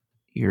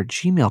 Your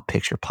Gmail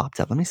picture popped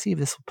up. Let me see if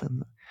this will put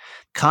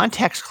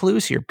context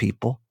clues here,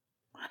 people.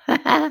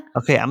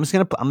 Okay, I'm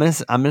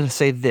gonna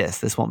say this.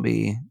 This won't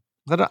be.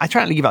 I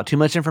try not to give out too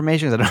much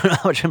information because I don't know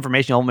how much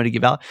information you want me to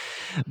give out.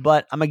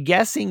 But I'm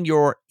guessing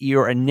your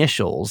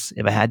initials,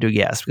 if I had to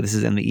guess, because this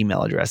is in the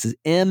email address, is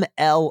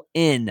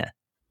MLN.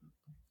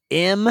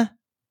 MLN.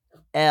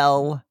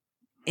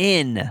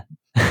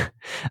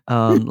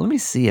 Let me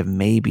see if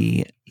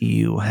maybe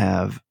you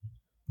have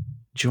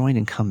joined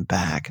and come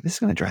back. This is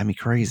going to drive me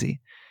crazy.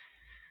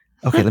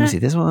 Okay, let me see.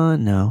 This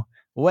one, no.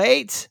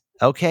 Wait.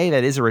 Okay,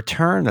 that is a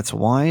return. That's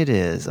why it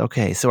is.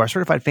 Okay, so our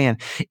certified fan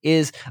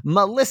is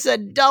Melissa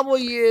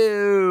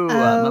W.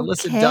 Okay.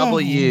 Melissa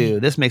W.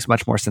 This makes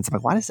much more sense. I'm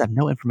like, why does it have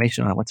no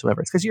information on it whatsoever?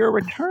 It's because you're a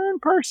return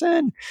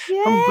person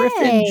from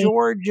Griffin,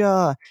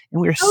 Georgia. And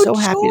we're so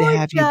happy to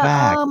have you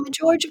back.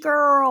 Georgia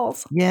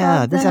girls. Yeah,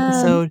 Love this them.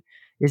 episode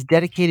is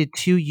dedicated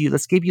to you.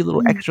 Let's give you a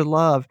little extra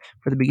love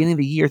for the beginning of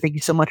the year. Thank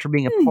you so much for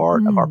being a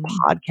part of our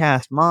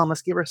podcast. Mom,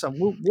 let's give her some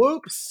whoop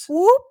whoops.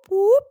 Whoop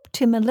whoop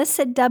to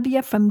Melissa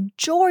W. from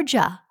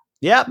Georgia.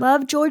 Yep.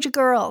 Love Georgia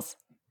girls.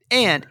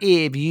 And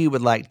if you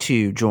would like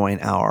to join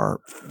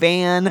our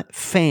fam,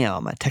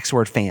 text the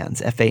word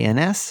FANS,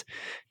 FANS,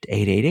 to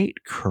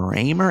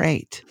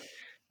 888-Kramer8.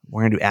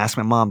 We're going to do Ask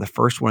My Mom, the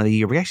first one of the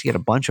year. We actually get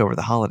a bunch over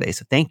the holidays,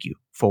 so thank you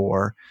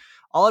for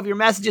all of your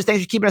messages.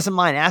 Thanks for keeping us in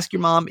mind. Ask My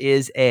Mom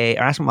is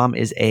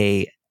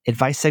a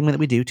advice segment that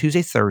we do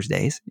Tuesdays,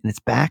 Thursdays, and it's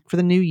back for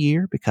the new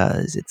year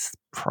because it's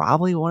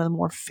probably one of the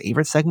more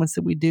favorite segments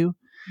that we do.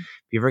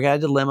 If you ever got a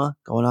dilemma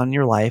going on in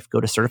your life, go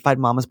to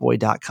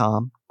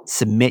certifiedmamasboy.com,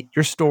 submit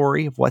your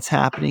story of what's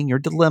happening, your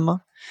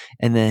dilemma,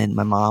 and then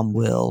my mom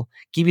will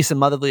give you some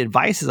motherly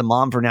advice as a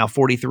mom for now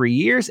 43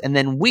 years. And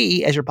then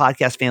we, as your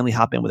podcast family,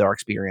 hop in with our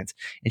experience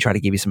and try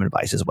to give you some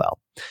advice as well.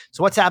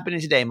 So what's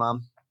happening today,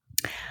 Mom?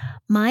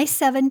 My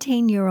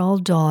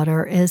 17-year-old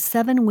daughter is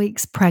 7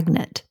 weeks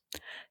pregnant.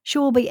 She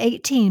will be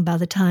 18 by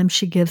the time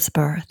she gives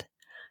birth.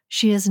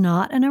 She is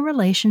not in a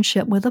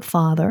relationship with the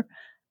father,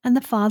 and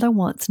the father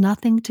wants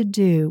nothing to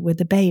do with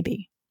the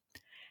baby.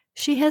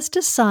 She has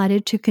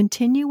decided to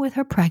continue with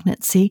her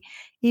pregnancy,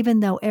 even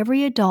though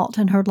every adult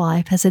in her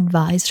life has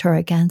advised her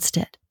against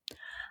it.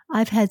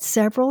 I've had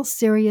several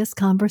serious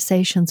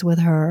conversations with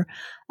her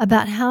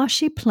about how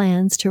she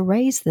plans to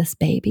raise this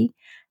baby,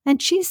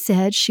 and she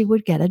said she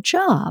would get a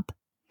job.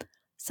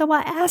 So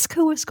I asked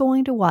who was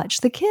going to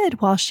watch the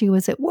kid while she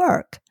was at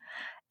work,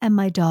 and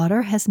my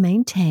daughter has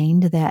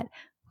maintained that,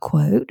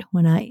 quote,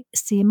 when I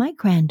see my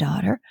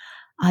granddaughter,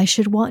 I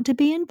should want to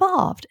be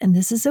involved, and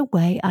this is a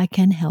way I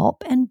can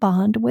help and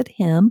bond with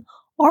him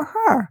or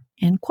her,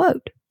 end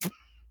quote.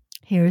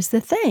 Here's the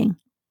thing.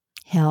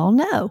 Hell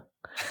no.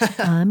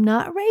 I'm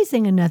not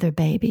raising another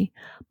baby.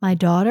 My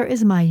daughter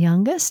is my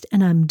youngest,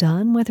 and I'm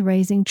done with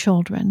raising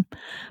children.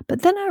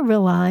 But then I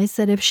realized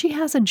that if she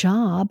has a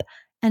job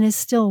and is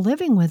still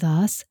living with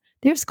us,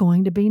 there's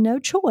going to be no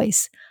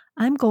choice.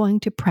 I'm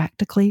going to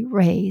practically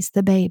raise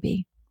the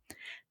baby.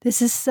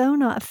 This is so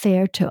not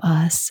fair to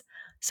us.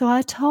 So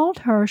I told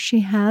her she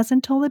has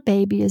until the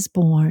baby is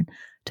born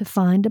to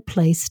find a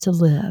place to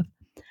live.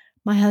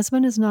 My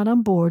husband is not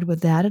on board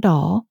with that at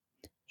all.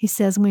 He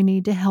says we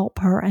need to help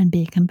her and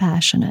be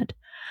compassionate.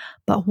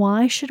 But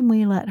why should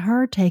we let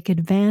her take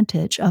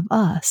advantage of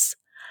us?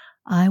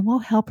 I will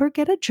help her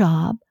get a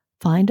job,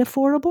 find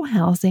affordable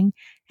housing,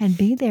 and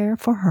be there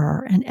for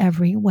her in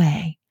every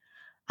way.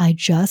 I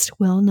just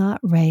will not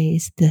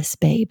raise this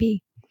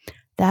baby.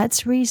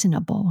 That's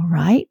reasonable,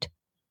 right?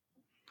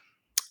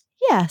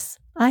 Yes,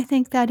 I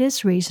think that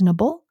is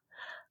reasonable.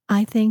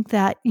 I think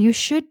that you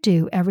should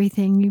do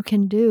everything you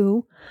can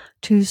do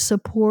to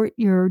support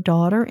your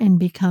daughter in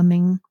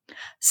becoming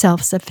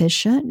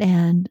self-sufficient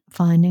and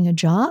finding a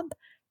job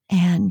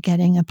and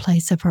getting a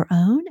place of her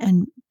own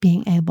and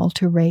being able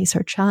to raise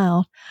her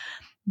child.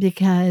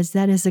 because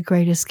that is the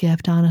greatest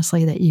gift,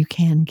 honestly, that you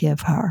can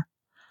give her.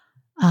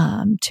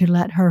 To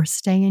let her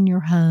stay in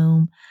your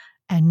home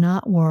and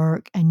not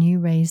work, and you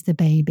raise the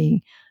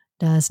baby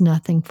does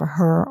nothing for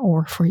her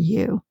or for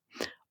you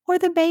or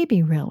the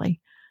baby, really.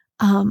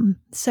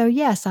 So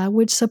yes, I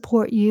would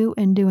support you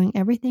in doing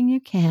everything you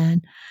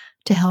can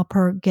to help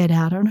her get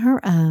out on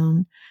her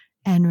own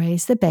and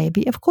raise the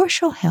baby. Of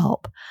course, you'll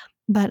help,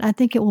 but I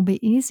think it will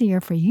be easier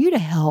for you to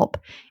help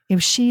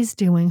if she's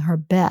doing her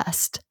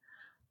best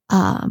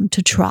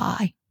to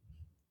try.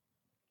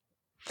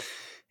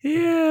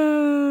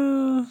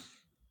 Yeah.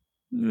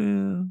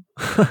 Yeah.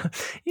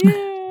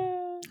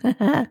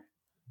 Yeah.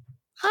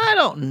 I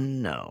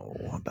don't know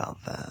about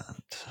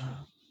that.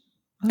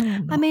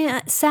 I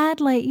mean,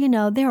 sadly,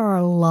 there are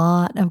a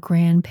lot of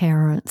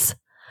grandparents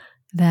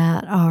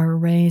that are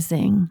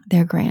raising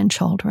their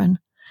grandchildren.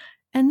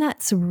 And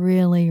that's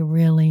really,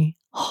 really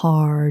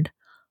hard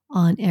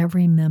on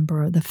every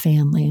member of the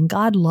family. And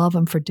God love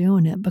them for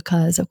doing it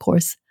because, of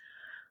course,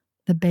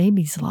 the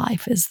baby's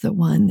life is the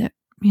one that,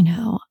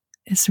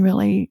 is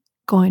really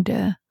going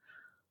to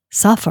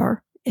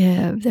suffer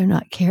if they're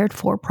not cared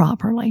for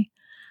properly.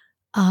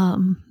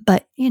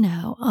 But,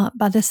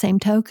 by the same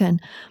token,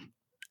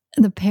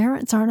 the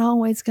parents aren't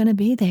always going to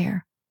be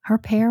there. Her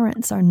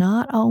parents are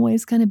not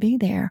always going to be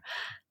there.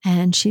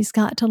 And she's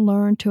got to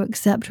learn to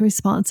accept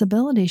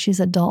responsibility. She's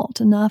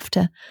adult enough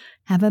to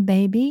have a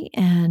baby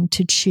and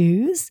to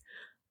choose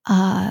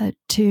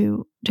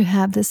to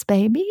have this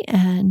baby.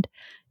 And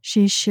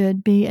she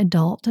should be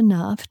adult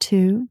enough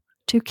to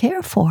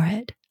care for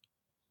it.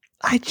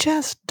 I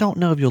just don't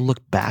know if you'll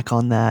look back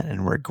on that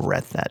and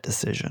regret that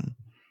decision.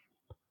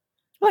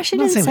 Well, she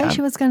didn't say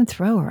she was going to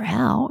throw her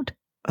out.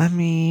 I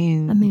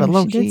mean,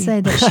 but she did say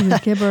that she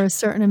would give her a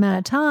certain amount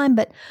of time,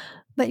 but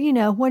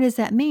what does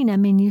that mean? I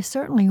mean, you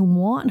certainly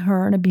want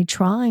her to be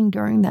trying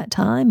during that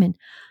time, and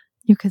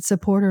you could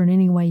support her in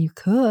any way you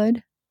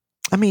could.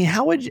 I mean,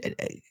 how would you,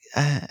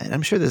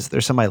 I'm sure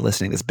there's somebody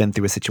listening that's been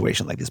through a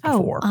situation like this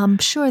before. I'm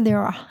sure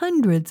there are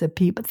hundreds of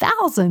people,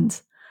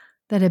 thousands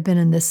that have been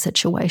in this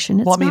situation.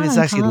 It's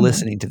actually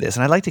listening to this,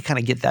 and I'd like to kind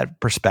of get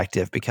that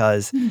perspective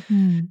because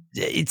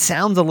it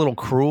sounds a little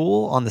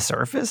cruel on the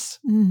surface,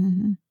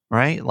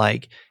 right?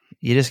 Like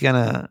you're just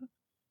gonna.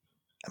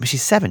 I mean,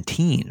 she's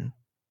 17.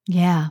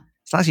 Yeah.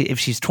 It's not if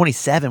she's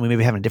 27, we may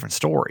be having a different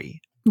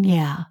story.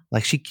 Yeah.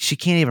 Like she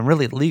can't even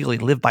really legally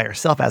live by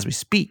herself as we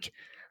speak.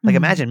 Like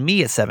imagine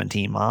me at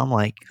 17, Mom.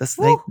 Like this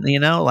thing,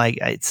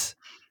 it's.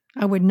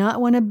 I would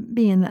not want to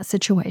be in that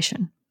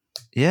situation.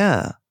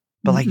 Yeah.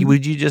 But like,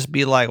 would you just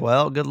be like,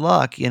 well, good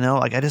luck,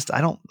 Like I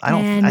don't.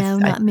 No,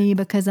 not me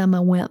because I'm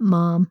a wimp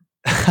mom.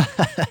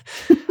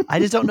 I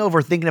just don't know if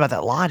we're thinking about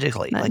that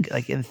logically.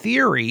 Like in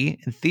theory,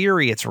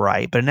 it's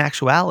right, but in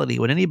actuality,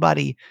 would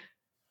anybody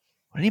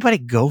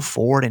go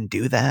forward and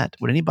do that?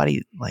 Would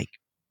anybody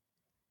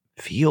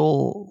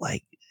feel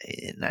like?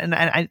 And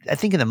I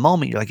think in the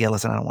moment you're like, yeah,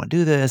 listen, I don't want to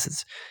do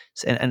this.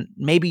 And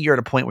maybe you're at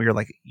a point where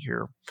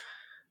you're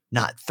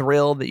not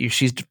thrilled that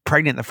she's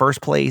pregnant in the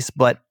first place,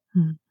 but.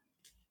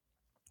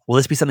 Will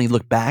this be something you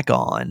look back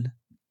on?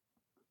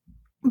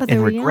 But the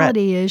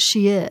reality is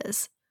she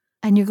is.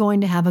 And you're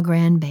going to have a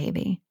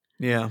grandbaby.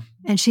 Yeah.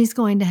 And she's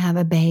going to have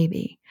a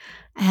baby.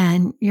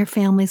 And your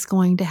family's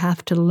going to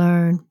have to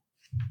learn,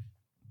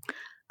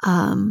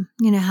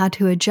 how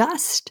to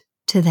adjust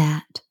to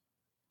that.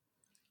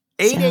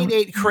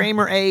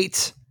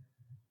 888-Kramer-8.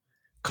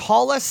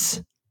 Call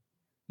us.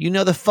 You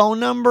know the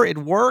phone number. It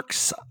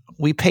works.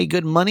 We pay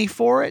good money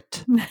for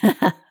it.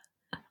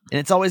 And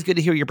it's always good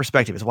to hear your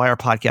perspective. It's why our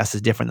podcast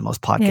is different than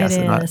most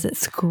podcasts.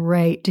 It's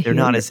great to hear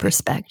your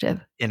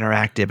perspective.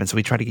 Interactive. And so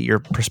we try to get your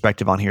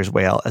perspective on here as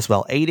well.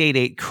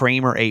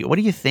 888-Kramer-8. What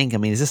do you think? I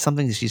mean, is this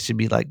something that she should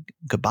be like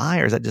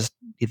goodbye? Or is that just,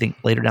 you think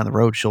later down the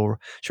road she'll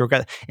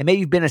regret it? And maybe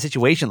you've been in a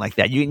situation like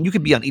that. You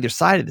could be on either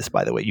side of this,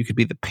 by the way. You could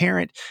be the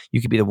parent.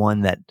 You could be the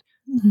one that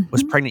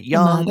was pregnant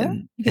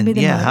young. You could be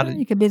the mother.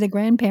 You could be the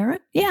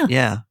grandparent. Yeah.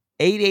 Yeah.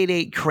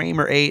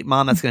 888-Kramer-8.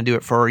 Mom, that's going to do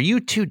it for you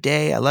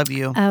today. I love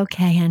you.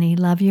 Okay, honey.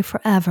 Love you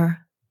forever.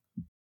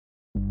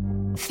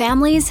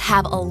 Families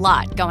have a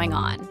lot going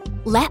on.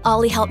 Let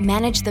Ollie help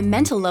manage the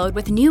mental load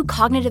with new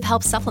cognitive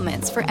help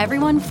supplements for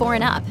everyone 4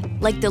 and up,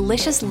 like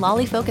delicious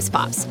Lolly Focus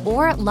Pops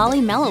or Lolly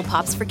Mellow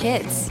Pops for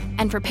kids.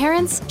 And for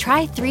parents,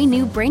 try 3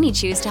 new Brainy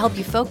Chews to help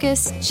you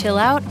focus, chill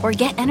out, or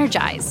get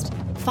energized.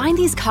 Find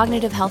these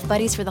cognitive health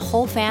buddies for the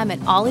whole fam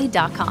at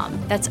ollie.com.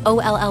 That's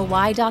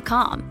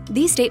OLLY.com.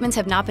 These statements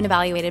have not been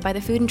evaluated by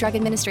the Food and Drug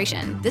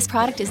Administration. This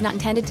product is not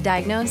intended to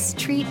diagnose,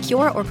 treat,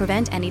 cure, or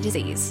prevent any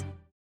disease.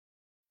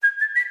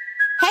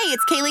 Hey,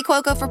 it's Kaylee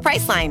Cuoco for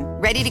Priceline.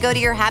 Ready to go to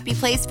your happy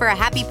place for a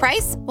happy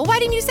price? Well, why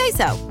didn't you say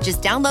so?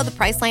 Just download the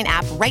Priceline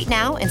app right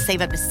now and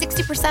save up to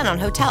 60% on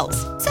hotels.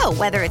 So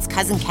whether it's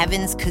Cousin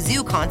Kevin's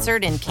Kazoo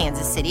Concert in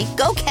Kansas City,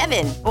 go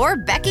Kevin, or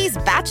Becky's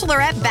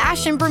Bachelorette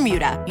Bash in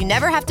Bermuda, you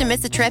never have to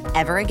miss a trip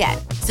ever again.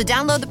 So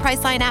download the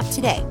Priceline app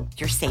today.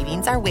 Your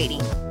savings are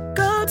waiting.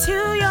 Go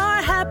to your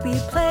happy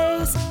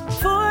place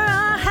for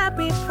a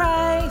happy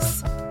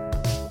price.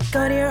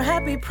 Go to your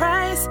happy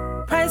price,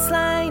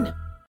 Priceline.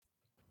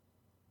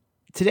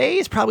 today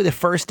is probably the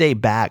first day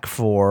back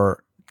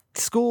for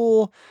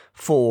school,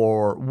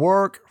 for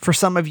work, for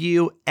some of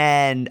you.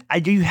 And are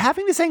you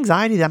having this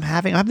anxiety that I'm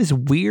having? I have this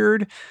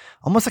weird,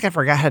 almost like I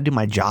forgot how to do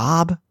my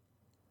job.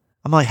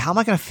 I'm like, how am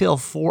I going to fill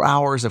 4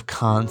 hours of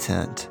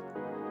content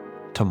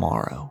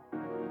tomorrow?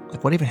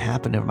 Like, what even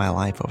happened in my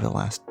life over the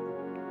last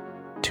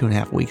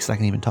 2.5 weeks that I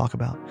can even talk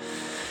about?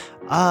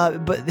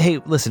 But hey,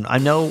 listen, I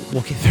know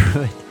we'll get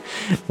through it.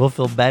 We'll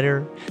feel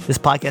better. This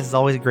podcast is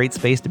always a great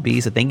space to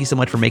be. So thank you so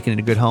much for making it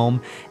a good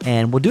home.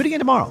 And we'll do it again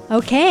tomorrow.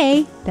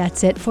 Okay,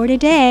 that's it for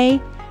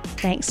today.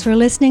 Thanks for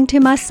listening to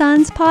my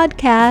son's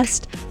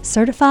podcast,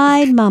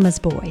 Certified Mama's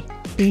Boy.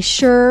 Be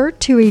sure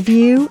to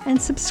review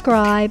and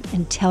subscribe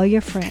and tell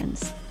your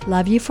friends.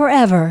 Love you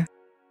forever.